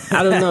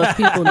 I don't know if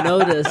people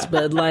notice,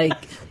 but like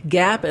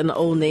Gap and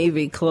Old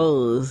Navy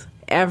clothes,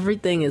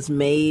 everything is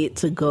made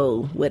to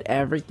go with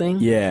everything.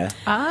 Yeah.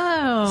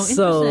 Oh,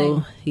 So,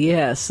 interesting.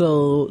 yeah,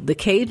 so the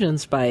Cajun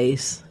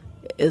spice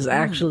is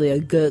actually a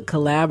good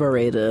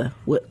collaborator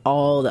with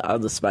all the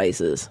other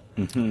spices.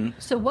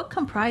 So what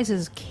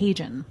comprises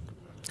Cajun?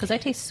 Because I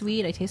taste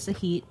sweet. I taste the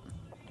heat.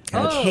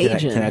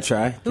 Cajun. Can I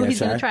try? Oh, he's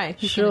going to try.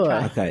 He's Sure.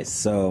 gonna try. Okay,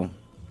 so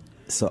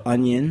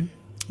onion,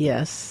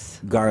 Yes.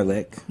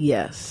 garlic,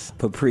 Yes.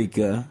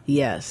 paprika.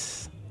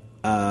 Yes.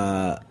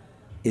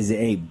 Is there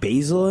any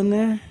basil in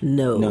there?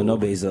 No. No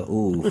basil.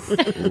 Oof.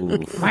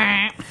 Oof.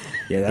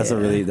 Yeah, that's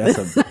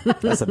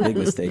a big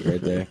mistake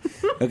right there.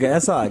 Okay,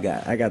 that's all I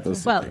got. I got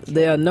those. Well,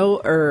 There are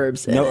no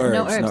herbs. in no it. herbs.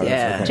 no herbs.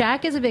 Yeah. Okay.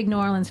 Jack is a big New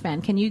Orleans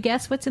fan. Can you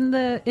guess what's in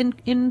the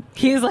in?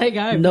 He's like,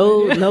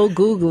 No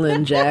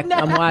Googling, Jack.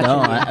 I'm watching. No,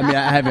 I mean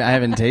I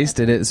haven't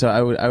tasted it, so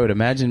I would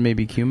imagine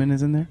maybe cumin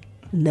is in there.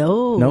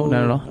 No, No,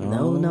 not at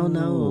all.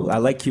 No. I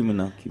like cumin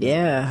though. Cumin.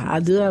 Yeah,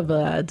 I do have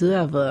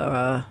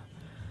a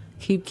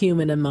keep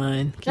cumin in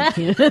mind. Keep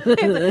cumin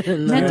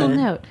in Mental mind.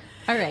 note.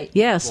 All right.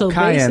 Yeah, so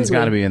Cayenne's basically-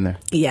 got to be in there.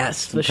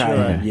 Yes, for sure.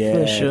 Cayenne. Yeah,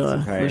 for sure.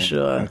 some cayenne. For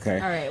sure. Okay.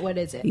 All right. What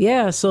is it?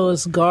 Yeah, so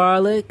it's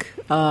garlic,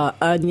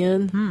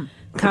 onion,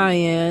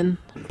 cayenne,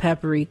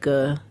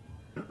 paprika,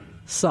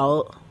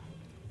 salt,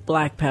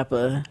 black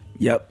pepper.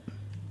 Yep.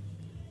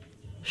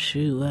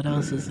 Shoot, what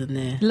else is in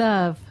there?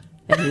 Love.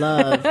 And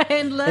love.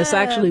 And love. It's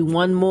actually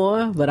one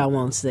more, but I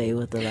won't say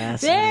what the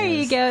last one There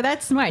is. you go.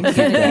 That's smart. You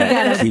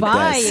gotta Keep buy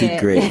that it.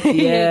 secret. You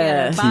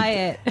Yeah. gotta buy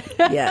it.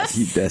 Yes.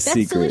 Keep that That's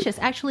secret. delicious.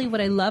 Actually, what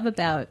I love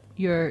about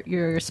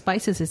your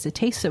spices is it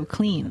tastes so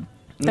clean.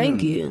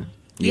 Thank you.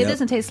 It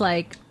doesn't taste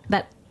like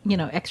that,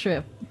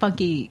 extra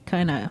funky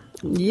kind of,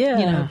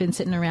 Yeah. been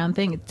sitting around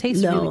thing. It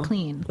tastes really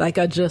clean. Like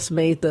I just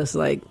made this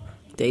like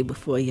day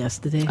before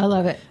yesterday. I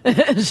love it.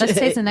 Let's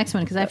taste the next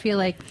one because I feel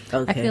like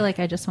Okay.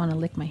 I just want to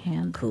lick my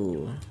hand.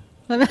 Cool.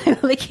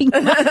 licking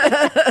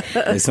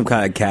like some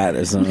kind of cat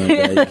or something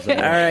like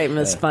that. All right,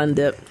 Miss Fun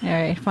Dip. All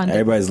right, Fun Dip.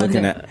 Everyone's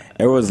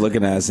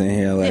looking at us in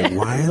here like,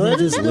 why are they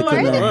just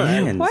licking their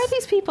hands? Why are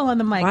these people on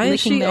the mic Why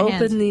is licking she their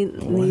hands?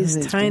 opening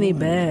these tiny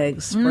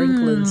bags,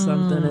 sprinkling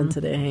something into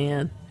their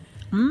hand?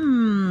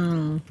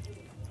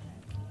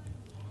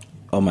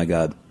 Oh my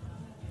god,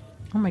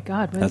 Oh my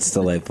God. that's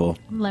delightful.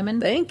 Lemon?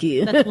 Thank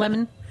you. That's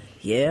lemon?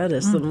 Yeah,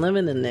 there's some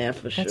lemon in there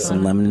for sure.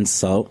 Some lemon and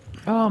salt.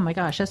 Oh my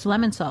gosh, that's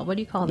lemon salt. What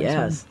do you call this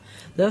Yes, one?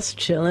 that's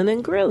chilling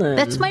and grilling.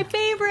 That's my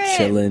favorite.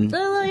 Chilling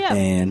Oh, yeah.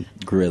 and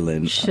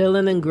grilling.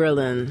 Chilling and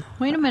grilling.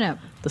 Wait a minute.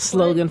 The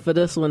slogan for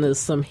this one is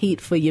 "Some heat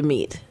for your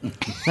meat."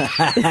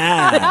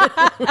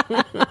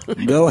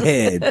 Go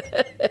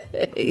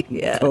ahead.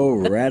 Yeah. Go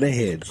right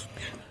ahead.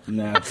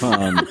 No.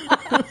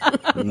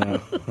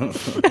 No.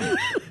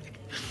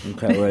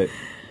 Okay, wait.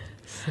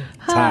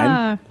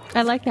 Time.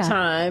 I like that.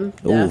 Thyme,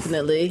 Oof.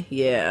 definitely.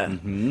 Yeah.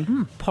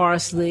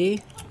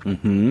 Parsley.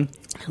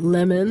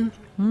 Lemon.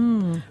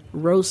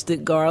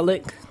 Roasted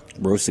garlic.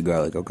 Roasted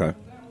garlic. Okay.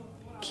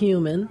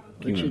 Cumin,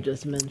 which you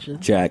just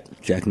mentioned. Jack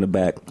in the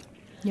back.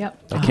 Yep.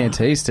 I can't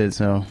taste it,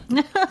 so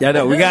Yeah,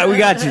 no, we got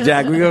you,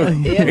 Jack. We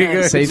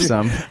go save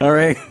some. All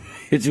right.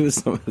 Hit you with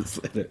some of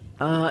this later.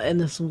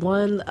 And there's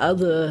one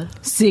other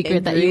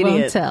Secret that you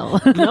won't ingredient.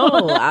 tell.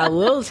 No, I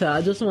will tell.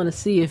 I just want to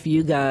see if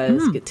you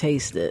guys could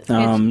taste it.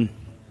 I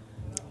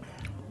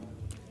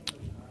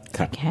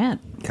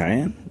can't.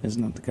 Cayenne? It's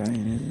not the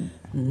cayenne, is it?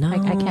 No,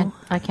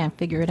 I can't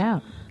figure it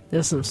out.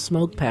 There's some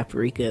smoked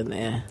paprika in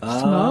there,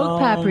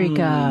 Smoked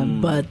paprika.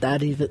 but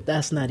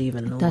that's not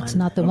even the one. That's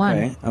not the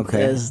one. Okay.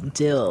 There's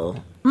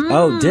dill.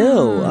 Oh,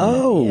 dill.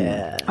 Oh.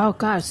 Yeah. Oh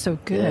gosh, so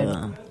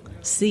good.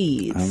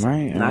 Seeds. All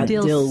right. Not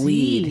Dill dill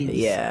weed. seeds.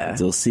 Yeah.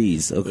 Dill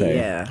seeds. Okay.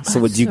 Yeah. So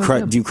would you so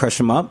good. do you crush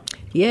them up?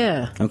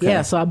 Yeah. Okay.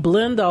 Yeah. So I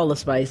blend all the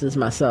spices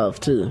myself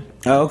too.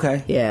 Oh,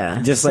 okay.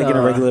 Yeah. Just like in a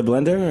So, regular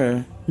blender,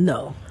 or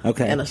No.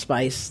 Okay. And a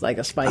spice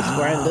grinder.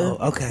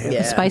 okay.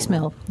 Yeah. Spice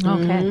mill.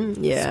 Okay.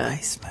 Yeah. I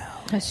smell.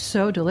 That's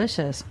so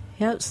delicious.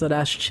 Yep. So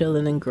that's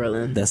chilling and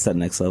grilling. That's that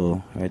next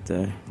level right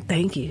there.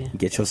 Thank you.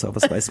 Get yourself a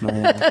spice mill.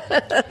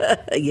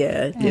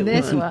 Yeah. And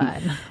this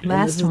one. And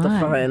Last this is one. the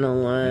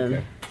final one.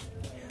 Okay.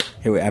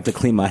 Here, I have to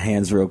clean my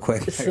hands real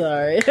quick.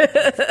 Sorry.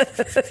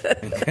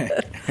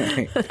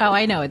 Oh,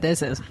 I know what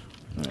this is.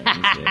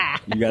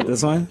 You got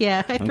this one?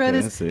 Yeah, I throw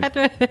Okay, let's see.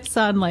 this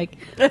on like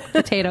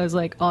potatoes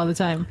like all the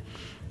time.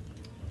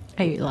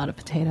 I eat a lot of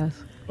potatoes.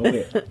 Oh,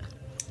 wait.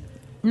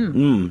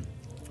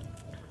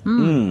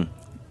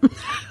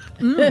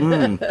 All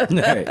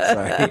right,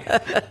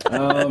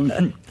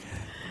 sorry.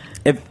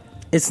 If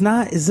it's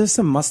not, is there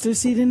some mustard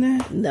seed in there?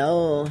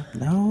 No.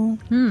 No.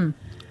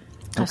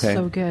 That's Okay.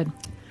 so good.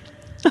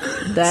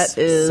 That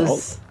is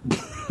Salt.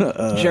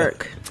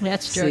 jerk.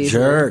 That's jerk. Seasoning.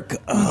 Jerk.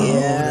 Oh,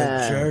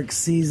 Yeah. the jerk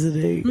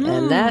seasoning.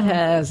 And that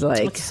has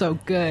like It's so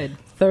good.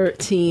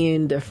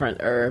 13 different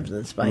herbs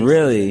and spices.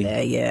 Really? in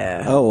there,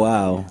 yeah. Oh,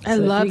 wow. I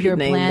So if love you your could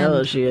name blend.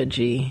 those, you're a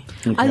G.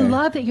 I Okay.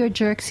 love that your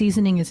jerk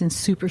seasoning isn't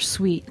super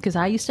sweet because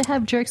I used to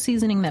have jerk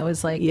seasoning that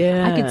was like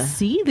Yeah. I could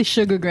see the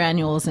sugar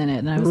granules in it,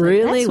 and I was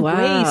Really? like,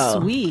 "That's Wow.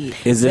 way sweet."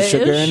 Is there There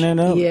sugar is- in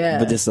there, though? Yeah.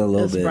 But just a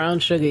little It's bit. brown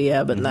sugar,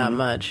 yeah, but not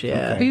much,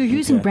 yeah. But you're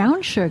using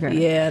brown sugar.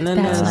 Yeah, and then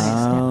That's there's,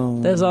 nice. Oh.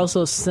 there's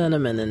also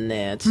cinnamon in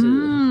there, too.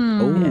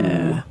 Ooh.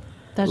 Yeah.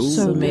 That's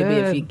So so maybe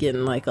good. if you're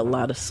getting like a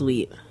lot of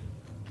sweet.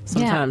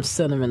 Sometimes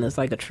cinnamon is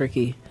like a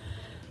tricky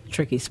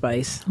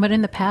spice. But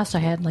in the past, I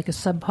had like a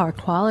subpar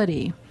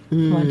quality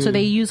one. So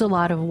they use a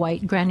lot of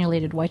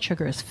granulated white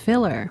sugar as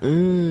filler,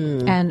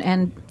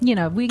 and you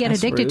know we get That's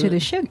addicted to rude. the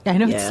sugar. I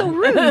know it's Yeah. so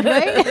rude,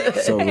 right?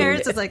 So rude.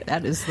 Airis is like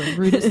that is the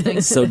rudest thing.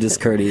 So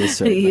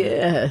discourteous. Right?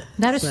 Yeah.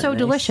 That is It's so not nice.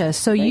 delicious.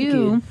 So Thank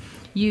you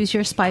use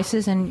your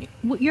spices, and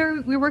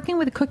you're working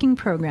with a cooking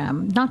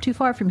program not too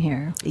far from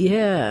here.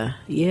 Yeah.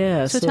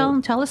 Yeah. So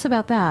tell us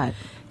about that.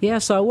 Yeah,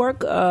 so I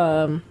work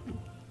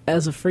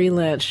as a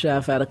freelance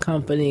chef at a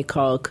company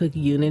called Cook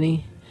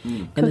Unity.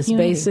 And it's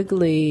Unity.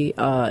 basically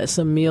it's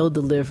a meal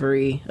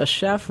delivery, a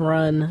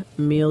chef-run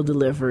meal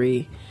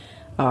delivery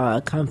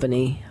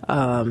company.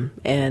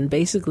 And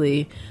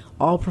basically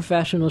all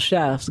professional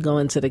chefs go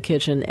into the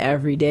kitchen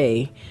every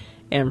day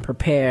and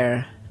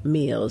prepare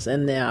meals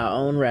and their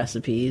own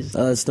recipes.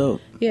 Oh, that's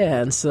dope.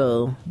 Yeah, and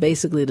so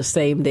basically the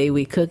same day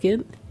we cook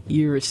it,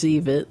 you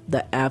receive it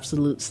the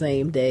absolute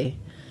same day.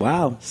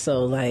 Wow.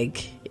 So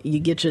like you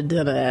get your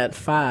dinner at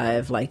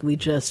 5, like we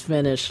just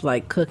finished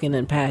like cooking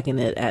and packing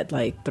it at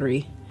like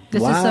 3.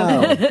 This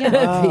Wow. is so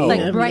yeah. Wow.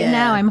 Like right Yeah.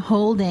 now, I'm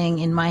holding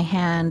in my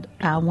hand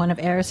one of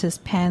Airis's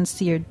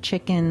pan-seared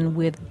chicken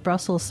with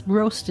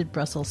roasted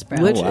Brussels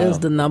sprouts. Which wow. is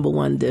the number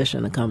one dish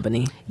in the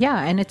company.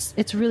 Yeah, and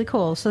it's really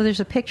cool. So there's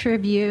a picture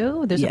of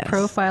you. There's Yes. a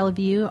profile of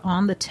you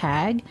on the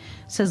tag. It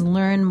says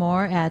learn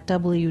more at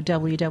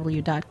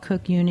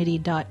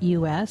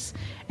www.cookunity.us,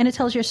 and it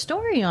tells your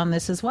story on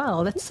this as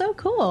well. That's so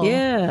cool.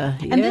 Yeah.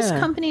 And this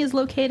company is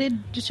located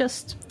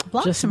just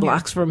Just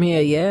blocks from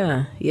here,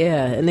 yeah.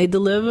 And they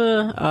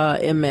deliver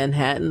in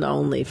Manhattan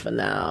only for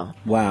now.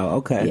 Wow,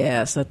 okay.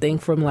 Yes, I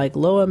think from like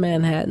lower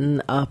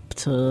Manhattan up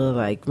to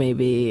like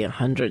maybe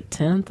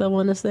 110th, I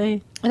want to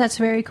say. That's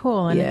very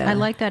cool. And Yeah. I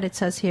like that it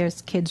says here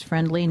it's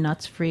kids-friendly,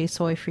 nuts-free,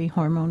 soy-free,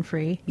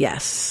 hormone-free.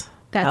 Yes.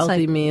 That's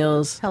healthy like-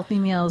 meals. Healthy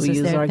meals We is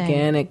use their thing.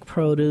 organic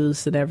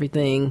produce and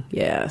everything.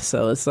 Yeah,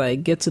 so it's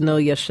like get to know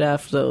your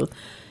chef. So,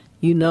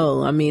 you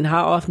know, I mean,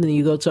 how often do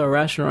you go to a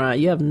restaurant?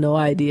 You have no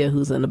idea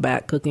who's in the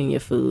back cooking your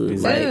food.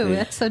 Exactly. Ooh,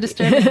 that's so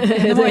disturbing.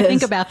 The more I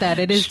think about that,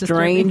 it is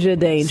stranger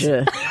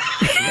danger.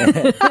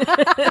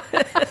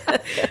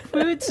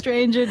 Food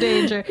stranger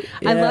danger.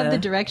 I love Yeah. the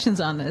directions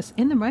on this.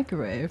 In the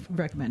microwave,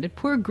 recommended.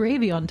 Pour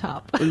gravy on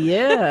top.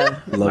 Yeah,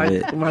 Love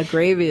it. My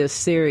gravy is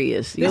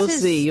serious. You'll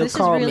see. You'll this is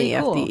call really me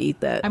cool. after you eat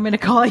that. I'm going to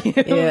call you.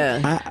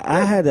 Yeah.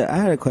 I had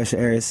a question,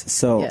 Airis.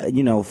 So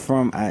Yeah.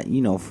 from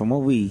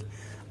what we,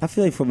 I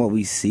feel like from what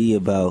we see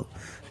about,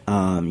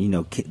 like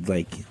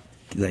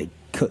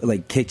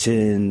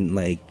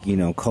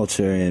kitchen,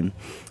 culture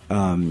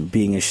and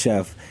being a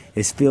chef,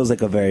 it feels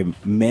like a very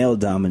male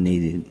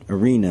dominated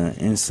arena.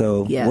 And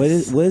so,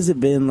 Yes. what has it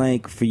been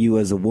like for you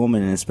as a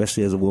woman, and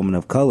especially as a woman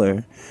of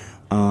color,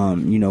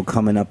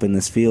 coming up in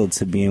this field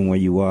to being where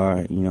you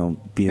are, being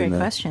Great the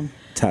question.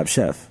 top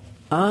chef?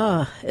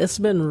 It's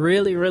been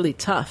really, really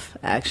tough,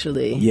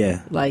 actually.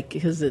 Yeah.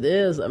 Because it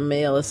is a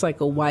male, it's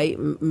like a white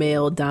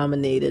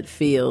male-dominated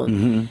field.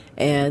 Mm-hmm.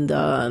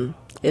 And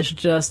it's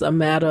just a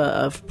matter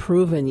of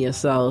proving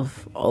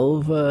yourself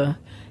over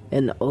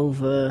and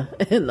over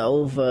and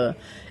over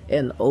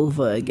and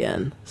over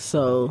again.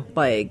 So,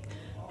 like,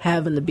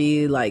 having to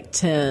be,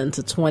 10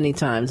 to 20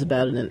 times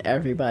better than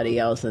everybody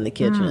else in the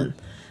kitchen.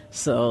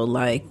 So,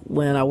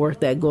 when I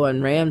worked at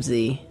Gordon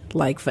Ramsay,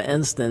 for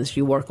instance,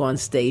 you work on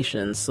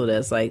stations. So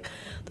there's the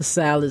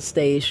salad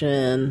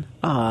station,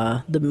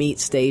 the meat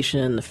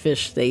station, the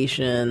fish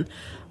station,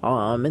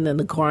 and then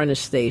the garnish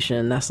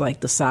station. That's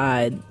the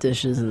side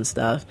dishes and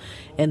stuff.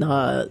 And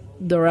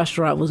the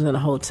restaurant was in a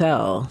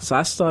hotel. So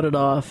I started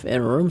off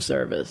in room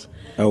service.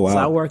 Oh, wow. So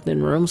I worked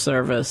in room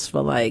service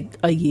for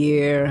a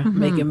year,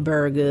 making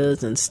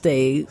burgers and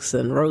steaks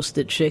and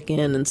roasted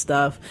chicken and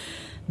stuff.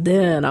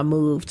 Then I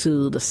moved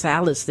to the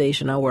salad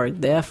station. I worked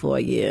there for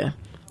a year.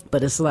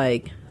 But it's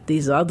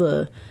these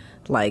other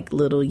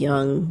little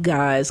young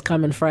guys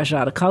coming fresh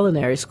out of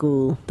culinary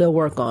school, they'll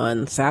work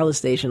on salad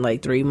station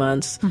 3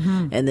 months,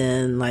 and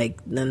then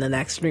then the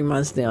next 3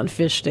 months they're on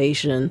fish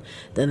station,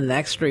 then the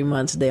next 3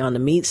 months they're on the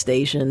meat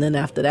station, then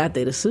after that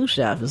they're the sous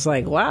chef. It's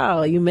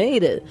wow, you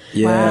made it.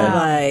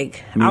 Yeah.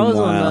 But, I was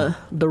on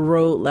the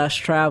road less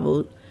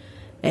traveled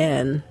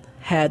and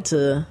had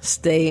to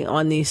stay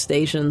on these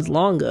stations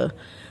longer.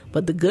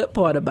 But the good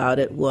part about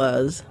it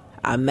was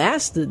I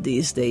mastered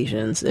these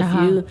stations. If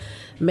you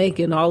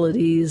making all of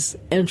these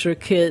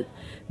intricate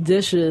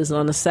dishes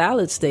on a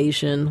salad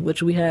station,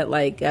 which we had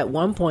at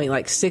one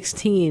point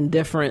 16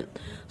 different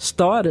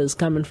starters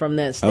coming from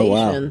that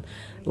station,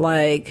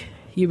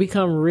 you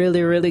become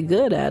really, really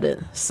good at it.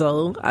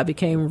 So I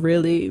became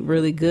really,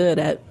 really good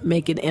at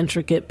making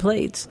intricate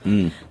plates.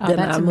 Then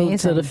that's I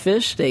moved to amazing. the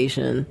fish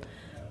station.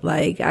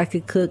 I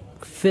could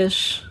cook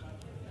fish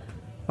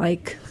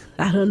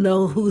I don't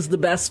know who's the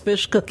best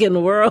fish cook in the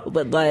world,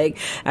 but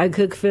I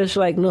cook fish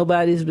like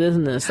nobody's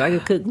business. I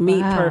could cook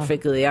meat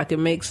perfectly. I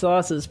can make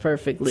sauces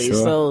perfectly. Sure.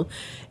 So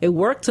it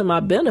worked to my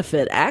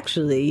benefit,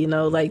 actually.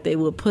 They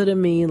were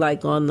putting me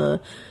on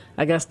the,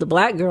 I guess, the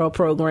black girl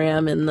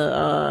program in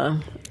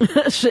the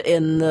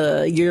in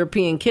the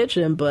European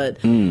kitchen, but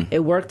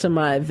it worked to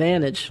my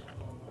advantage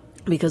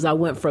because I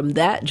went from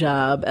that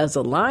job as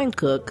a line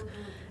cook.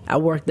 I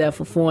worked there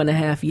for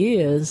 4.5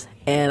 years,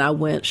 and I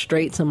went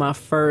straight to my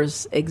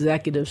first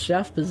executive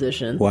chef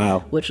position.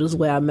 Wow. Which was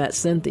where I met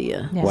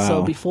Cynthia. Yeah. Wow.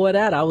 So before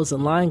that, I was a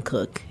line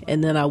cook,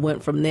 and then I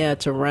went from there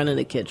to running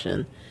the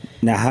kitchen.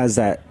 Now, how's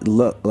that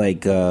look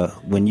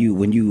when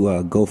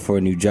you go for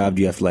a new job?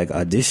 Do you have to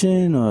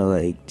audition,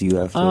 or do you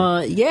have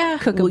to? Yeah.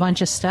 Cook a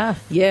bunch of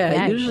stuff.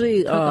 Yeah,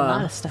 usually cook a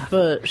lot of stuff.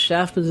 for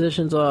chef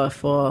positions or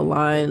for a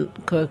line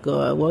cook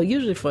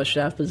usually for a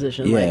chef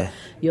position, Yeah.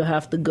 you'll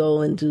have to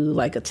go and do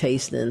a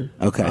tasting.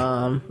 Okay.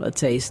 A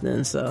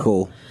tasting. So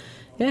Cool.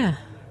 yeah.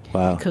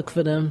 Wow. Cook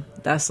for them.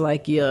 That's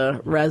your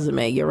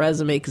resume. Your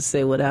resume could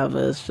say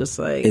whatever. It's just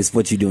It's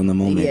what you do in the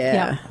moment.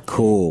 yeah.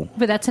 Cool.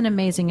 But that's an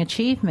amazing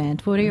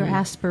achievement. What are your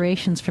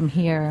aspirations from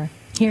here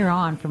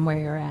on, from where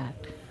you're at?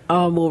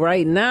 Well,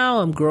 right now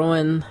I'm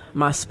growing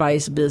my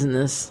spice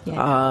business.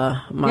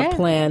 Yeah. My Yeah.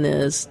 plan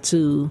is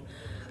to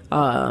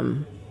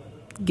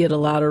get a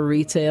lot of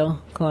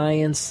retail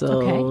clients.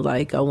 So,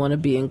 Okay. I want to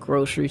be in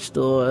grocery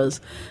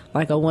stores.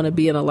 I want to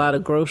be in a lot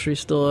of grocery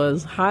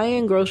stores,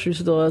 high-end grocery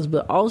stores,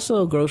 but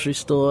also grocery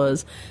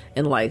stores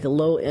in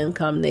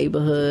low-income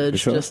neighborhoods,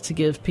 Sure. just to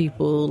give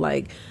people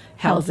Healthier,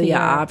 healthier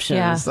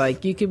options. yeah.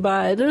 You could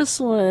buy this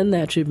one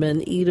that you've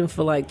been eating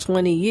for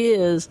 20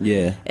 years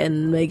Yeah.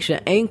 and makes your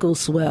ankle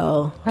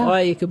swell. Huh.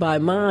 Or you could buy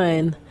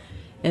mine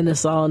and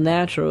it's all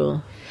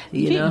natural.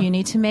 You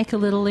need to make a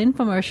little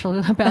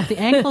infomercial about the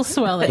ankle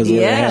swelling.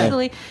 Yeah.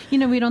 Actually,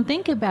 we don't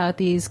think about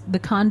the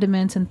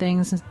condiments and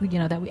things,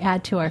 that we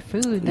add to our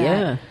food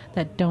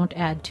that don't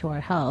add to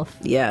our health.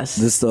 Yes.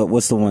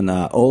 What's the one?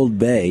 Old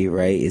Bay,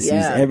 right? It's used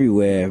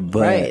everywhere,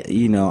 but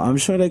I'm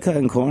sure they're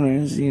cutting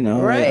corners.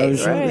 Right. I'm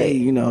sure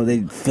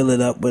they fill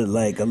it up with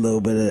like a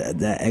little bit of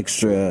that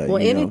extra. Well,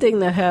 anything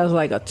that has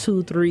like a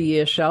 2-3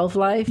 year shelf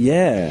life,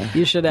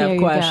 you should have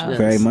questions.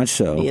 Very much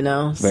so.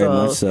 Very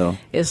much so.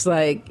 It's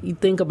like you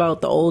think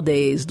about the old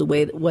days,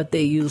 what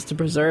they used to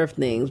preserve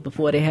things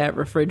before they had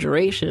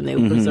refrigeration. They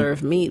would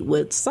preserve meat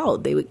with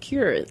salt. They would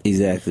cure it.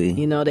 Exactly.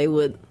 They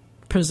would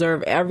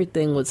preserve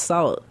everything with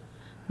salt.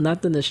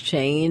 Nothing has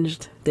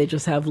changed. They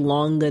just have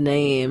longer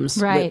names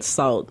with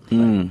salt.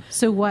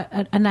 So what,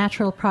 a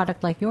natural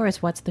product like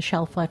yours, what's the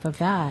shelf life of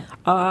that?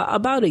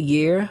 About a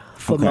year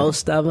for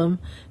most of them.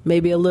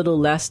 Maybe a little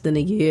less than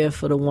a year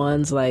for the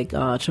ones like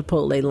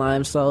Chipotle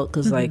lime salt,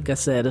 because like I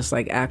said, it's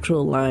like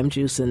actual lime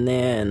juice in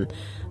there and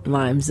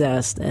lime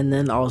zest, and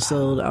then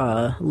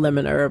also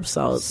lemon herb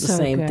salt, the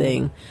same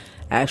thing.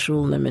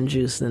 Actual lemon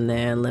juice in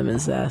there and lemon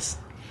zest.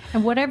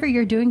 And whatever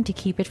you're doing to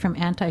keep it from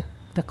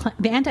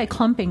the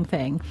anti-clumping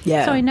thing.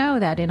 Yeah. So I know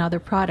that in other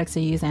products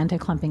they use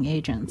anti-clumping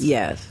agents.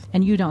 Yes.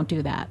 And you don't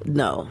do that.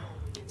 No.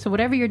 So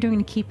whatever you're doing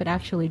to keep it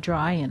actually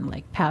dry and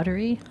like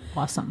powdery,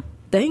 awesome.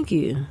 Thank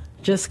you.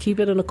 Just keep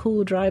it in a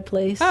cool, dry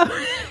place. Oh,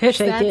 it's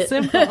Shake that it.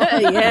 simple.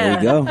 Yeah. There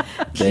you go.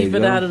 Keep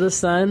it out of the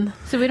sun.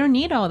 So we don't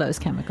need all those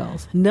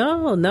chemicals.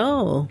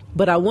 No.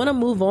 But I want to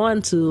move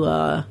on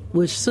to,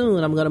 which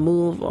soon I'm going to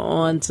move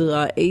on to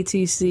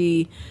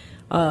ATC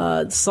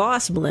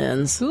sauce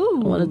blends.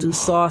 Ooh. I want to do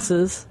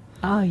sauces.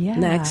 Oh, yeah.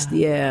 Next,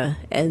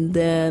 and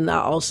then I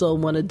also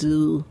want to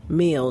do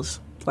meals,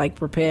 like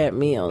prepared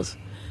meals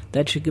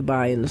that you could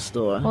buy in the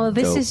store. Well,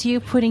 this is you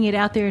putting it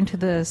out there into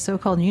the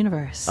so-called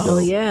universe. Oh,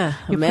 yeah.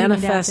 You're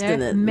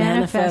Manifesting it.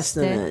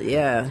 Manifesting it,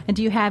 yeah. And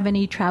do you have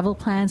any travel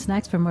plans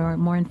next for more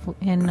I'm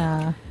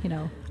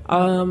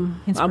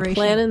inspiration?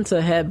 planning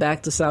to head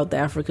back to South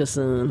Africa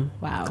soon.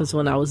 Wow. Because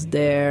when I was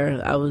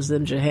there, I was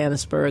in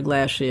Johannesburg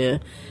last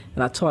year,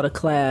 and I taught a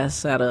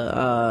class at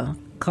a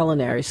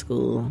culinary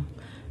school.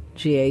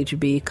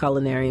 GHB,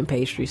 Culinary and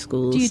Pastry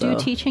School. Do you do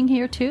teaching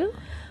here too?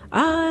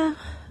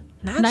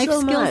 Not knife so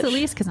skills much. at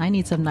least, because I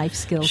need some knife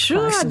skills.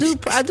 Sure, classes.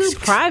 I do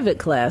private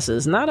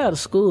classes, not out of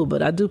school,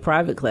 but I do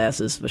private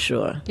classes for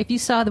sure. If you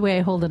saw the way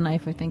I hold a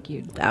knife, I think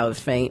I would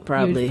faint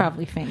probably. You'd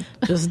probably faint.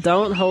 Just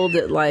don't hold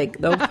it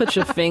don't put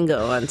your finger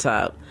on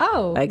top.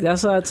 Oh, like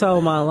that's what I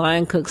told my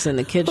line cooks in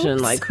the kitchen.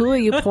 Oops. Like, who are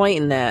you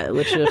pointing at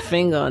with your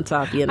finger on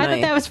top of your knife? I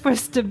thought that was for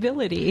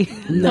stability.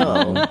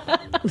 No.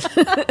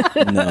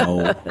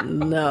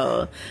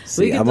 No.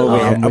 See, I'm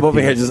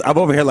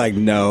over here like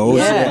no.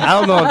 Yeah. I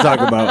don't know what I'm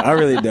talking about. I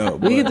really don't.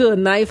 We could do a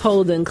knife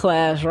holding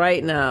class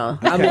right now.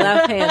 I'm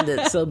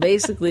left-handed, so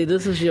basically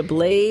this is your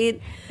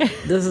blade,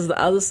 this is the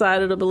other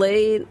side of the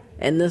blade,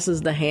 and this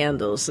is the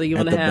handle. So you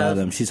want to have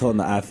bottom. She's holding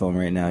the iPhone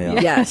right now,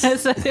 y'all. Yes,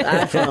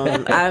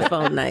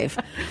 iPhone knife.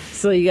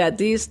 So you got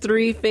these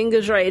 3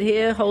 fingers right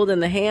here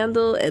holding the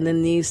handle, and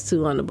then these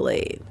 2 on the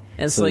blade.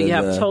 And so you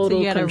have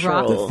total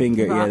control.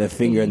 The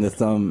finger and the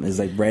thumb is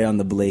like right on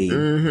the blade.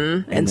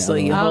 Mm-hmm. And so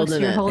you're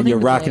holding it. And you're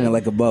rocking it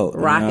like a boat.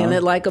 Rocking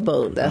it like a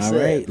boat. That's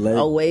it.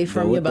 Away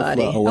from your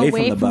body. Away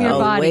from the body.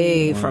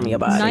 Away from your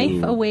body.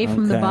 Knife away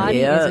from the body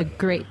is a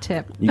great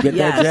tip. You get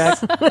that,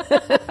 Jack?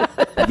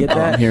 You get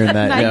that? I'm hearing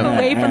that. Knife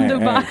away from the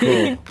body.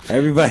 Cool.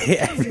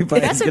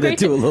 Everybody's going to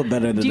do a little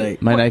better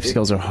tonight. My knife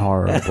skills are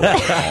horrible.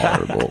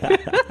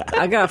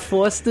 I got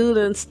 3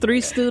 students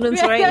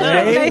right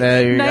now.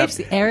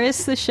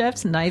 Airis, the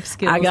chef's knife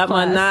skills. I got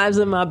class. my knives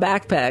in my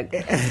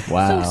backpack.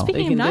 Wow. So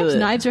speaking of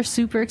knives are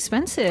super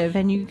expensive,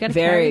 and you got to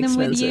carry them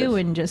with you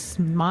and just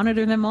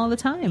monitor them all the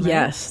time. Right?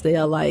 Yes, they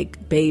are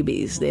like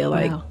babies. They are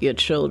like your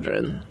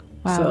children.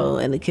 Wow. So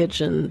in the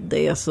kitchen,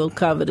 they are so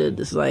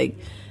coveted. It's like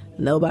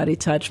nobody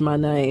touch my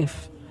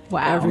knife.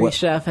 Wow. Every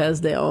chef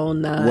has their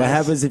own knife. What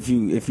happens if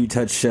you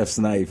touch chef's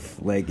knife?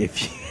 Like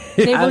if you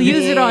they will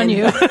use it on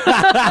you.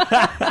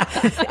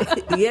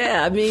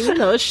 Yeah, I mean,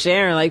 it's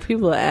sharing. Like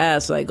people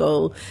ask, like,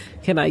 "Oh,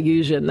 can I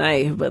use your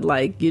knife?" But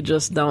like, you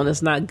just don't.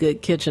 It's not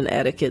good kitchen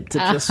etiquette to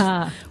just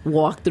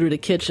walk through the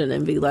kitchen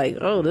and be like,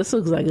 "Oh, this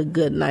looks like a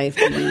good knife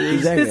to use."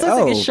 Exactly. This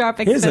looks like a sharp,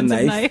 expensive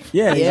knife.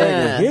 Yeah,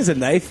 exactly. Here's a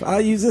knife. I'll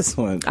use this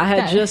one. I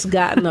had just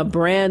gotten a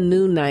brand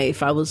new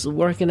knife. I was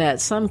working at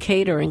some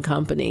catering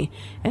company,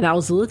 and I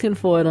was looking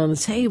for it on the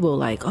table.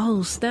 Like,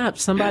 oh snap!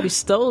 Somebody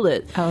stole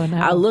it. Oh no!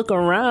 I look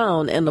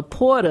around, and the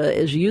porter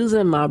is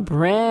using my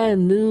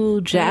brand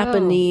new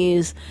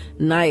Japanese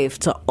knife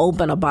to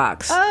open a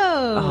box.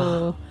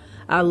 Oh.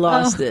 I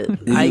lost it.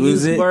 I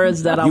lose used it?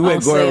 words that I You won't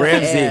went Gordon say on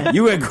Ramsay. air.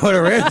 You went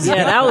Gordon Ramsay.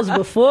 Yeah, that was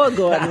before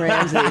Gordon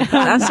Ramsay.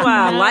 That's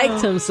why I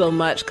liked him so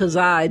much, because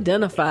I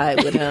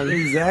identified with him.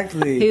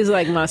 Exactly. He's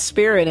like my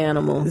spirit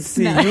animal.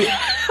 See,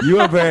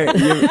 you're very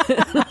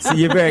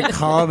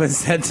calm and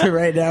centered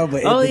right now,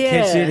 but in the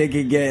kitchen it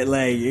can get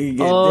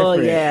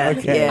different. Yeah,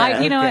 okay.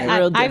 yeah.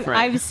 Real different.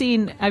 I've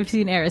seen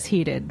Airis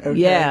heated. Okay.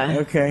 Yeah.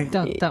 Okay.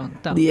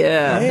 Don't.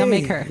 Yeah. Don't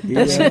make her.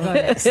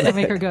 Don't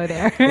make her go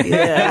there.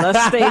 Yeah.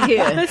 Let's stay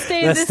here. Let's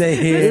stay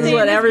here. This is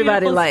what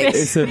everybody likes.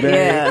 It's a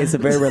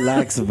very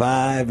relaxed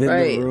vibe in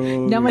the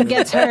room. No one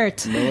gets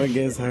hurt. No one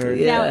gets hurt.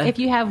 Yeah. Now, if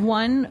you have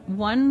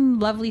one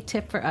lovely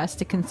tip for us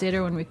to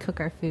consider when we cook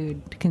our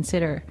food, to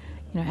consider,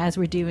 as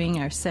we're doing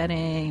our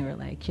setting or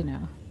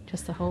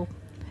just the whole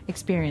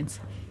experience.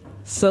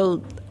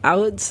 So I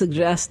would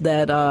suggest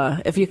that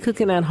if you're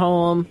cooking at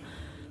home,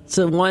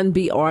 to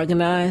be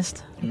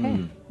organized.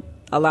 Okay.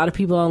 A lot of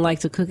people don't like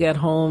to cook at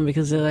home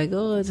because they're like,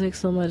 oh, it takes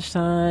so much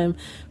time.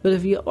 But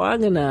if you're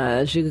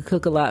organized, you can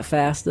cook a lot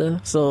faster.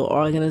 So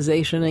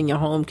organization in your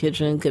home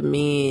kitchen could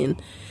mean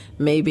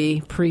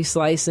maybe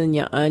pre-slicing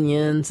your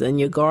onions and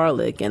your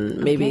garlic and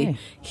maybe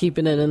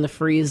keeping it in the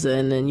freezer,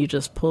 and then you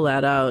just pull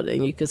that out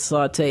and you could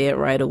saute it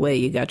right away.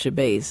 You got your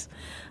base.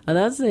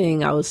 Another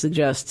thing I would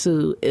suggest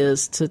too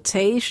is to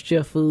taste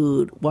your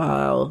food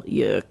while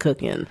you're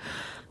cooking.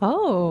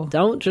 Oh.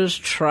 Don't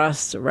just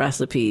trust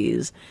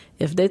recipes.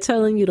 If they're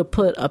telling you to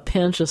put a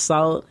pinch of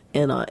salt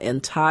on an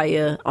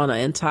entire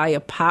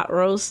pot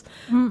roast,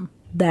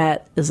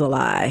 that is a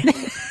lie.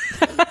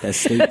 That's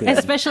stupid.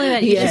 Especially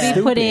that you should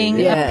be putting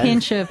a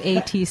pinch of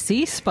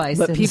ATC spice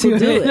But into people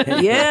do it.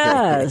 it.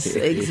 Yes,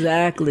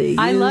 exactly.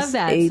 I love Use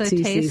that. ATC So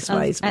taste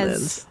spice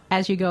blends.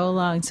 as you go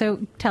along.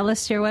 So tell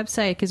us your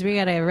website, because we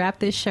got to wrap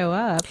this show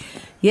up.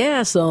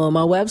 Yeah, so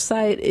my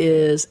website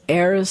is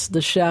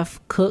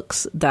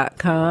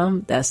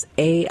AirisTheChefCooks.com. That's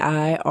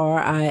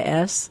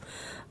AIRIS,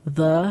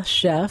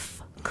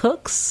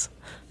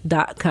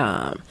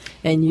 thechefcooks.com.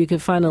 And you can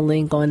find a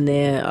link on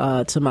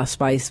there to my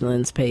Spice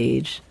Blends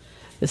page.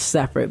 It's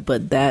separate,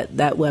 but that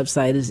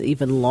website is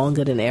even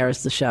longer than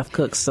Airis the Chef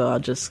Cooks, so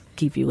I'll just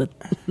keep you with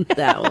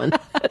that one.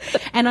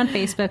 And on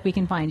Facebook, we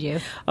can find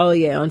you. Oh,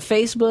 yeah. On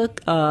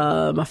Facebook,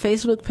 my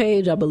Facebook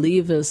page, I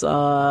believe, is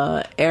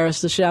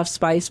Airis the Chef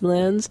Spice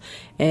Blends,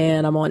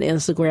 and I'm on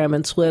Instagram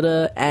and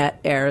Twitter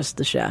at Airis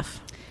the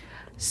Chef.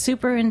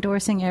 Super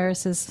endorsing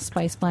Airis's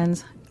Spice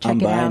Blends. Check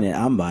I'm it buying out. it.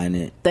 I'm buying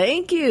it.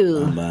 Thank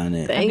you. I'm buying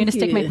it. I'm going to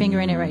stick my finger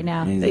in it right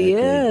now. Exactly.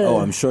 Yeah. Oh,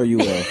 I'm sure you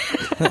will.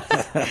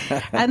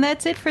 And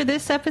that's it for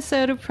this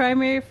episode of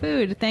Primary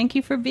Food. Thank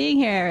you for being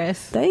here, Airis.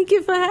 Thank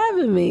you for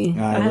having me.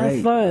 I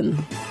had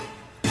fun.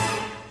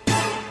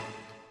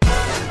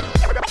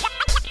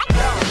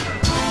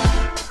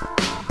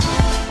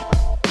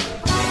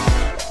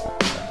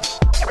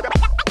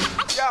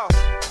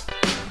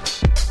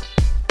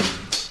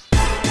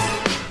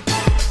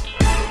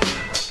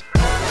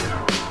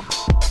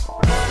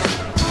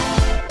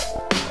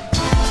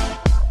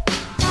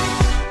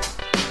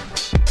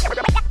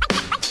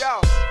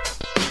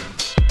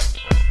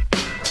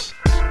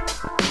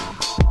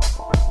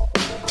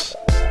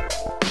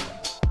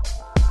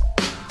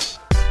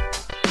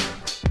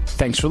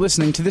 Thanks for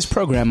listening to this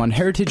program on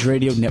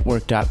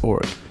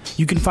heritageradionetwork.org.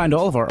 You can find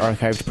all of our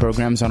archived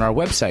programs on our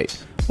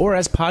website or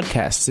as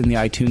podcasts in the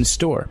iTunes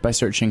Store by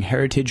searching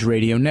Heritage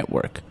Radio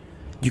Network.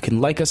 You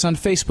can like us on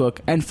Facebook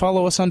and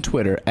follow us on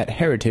Twitter at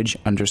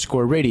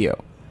 @heritage_radio.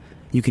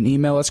 You can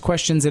email us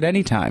questions at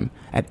any time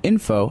at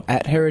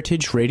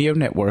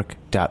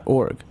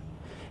info@heritageradionetwork.org.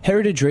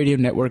 Heritage Radio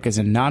Network is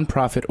a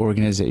nonprofit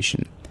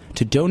organization.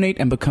 To donate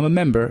and become a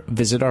member,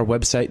 visit our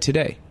website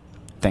today.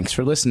 Thanks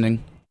for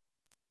listening.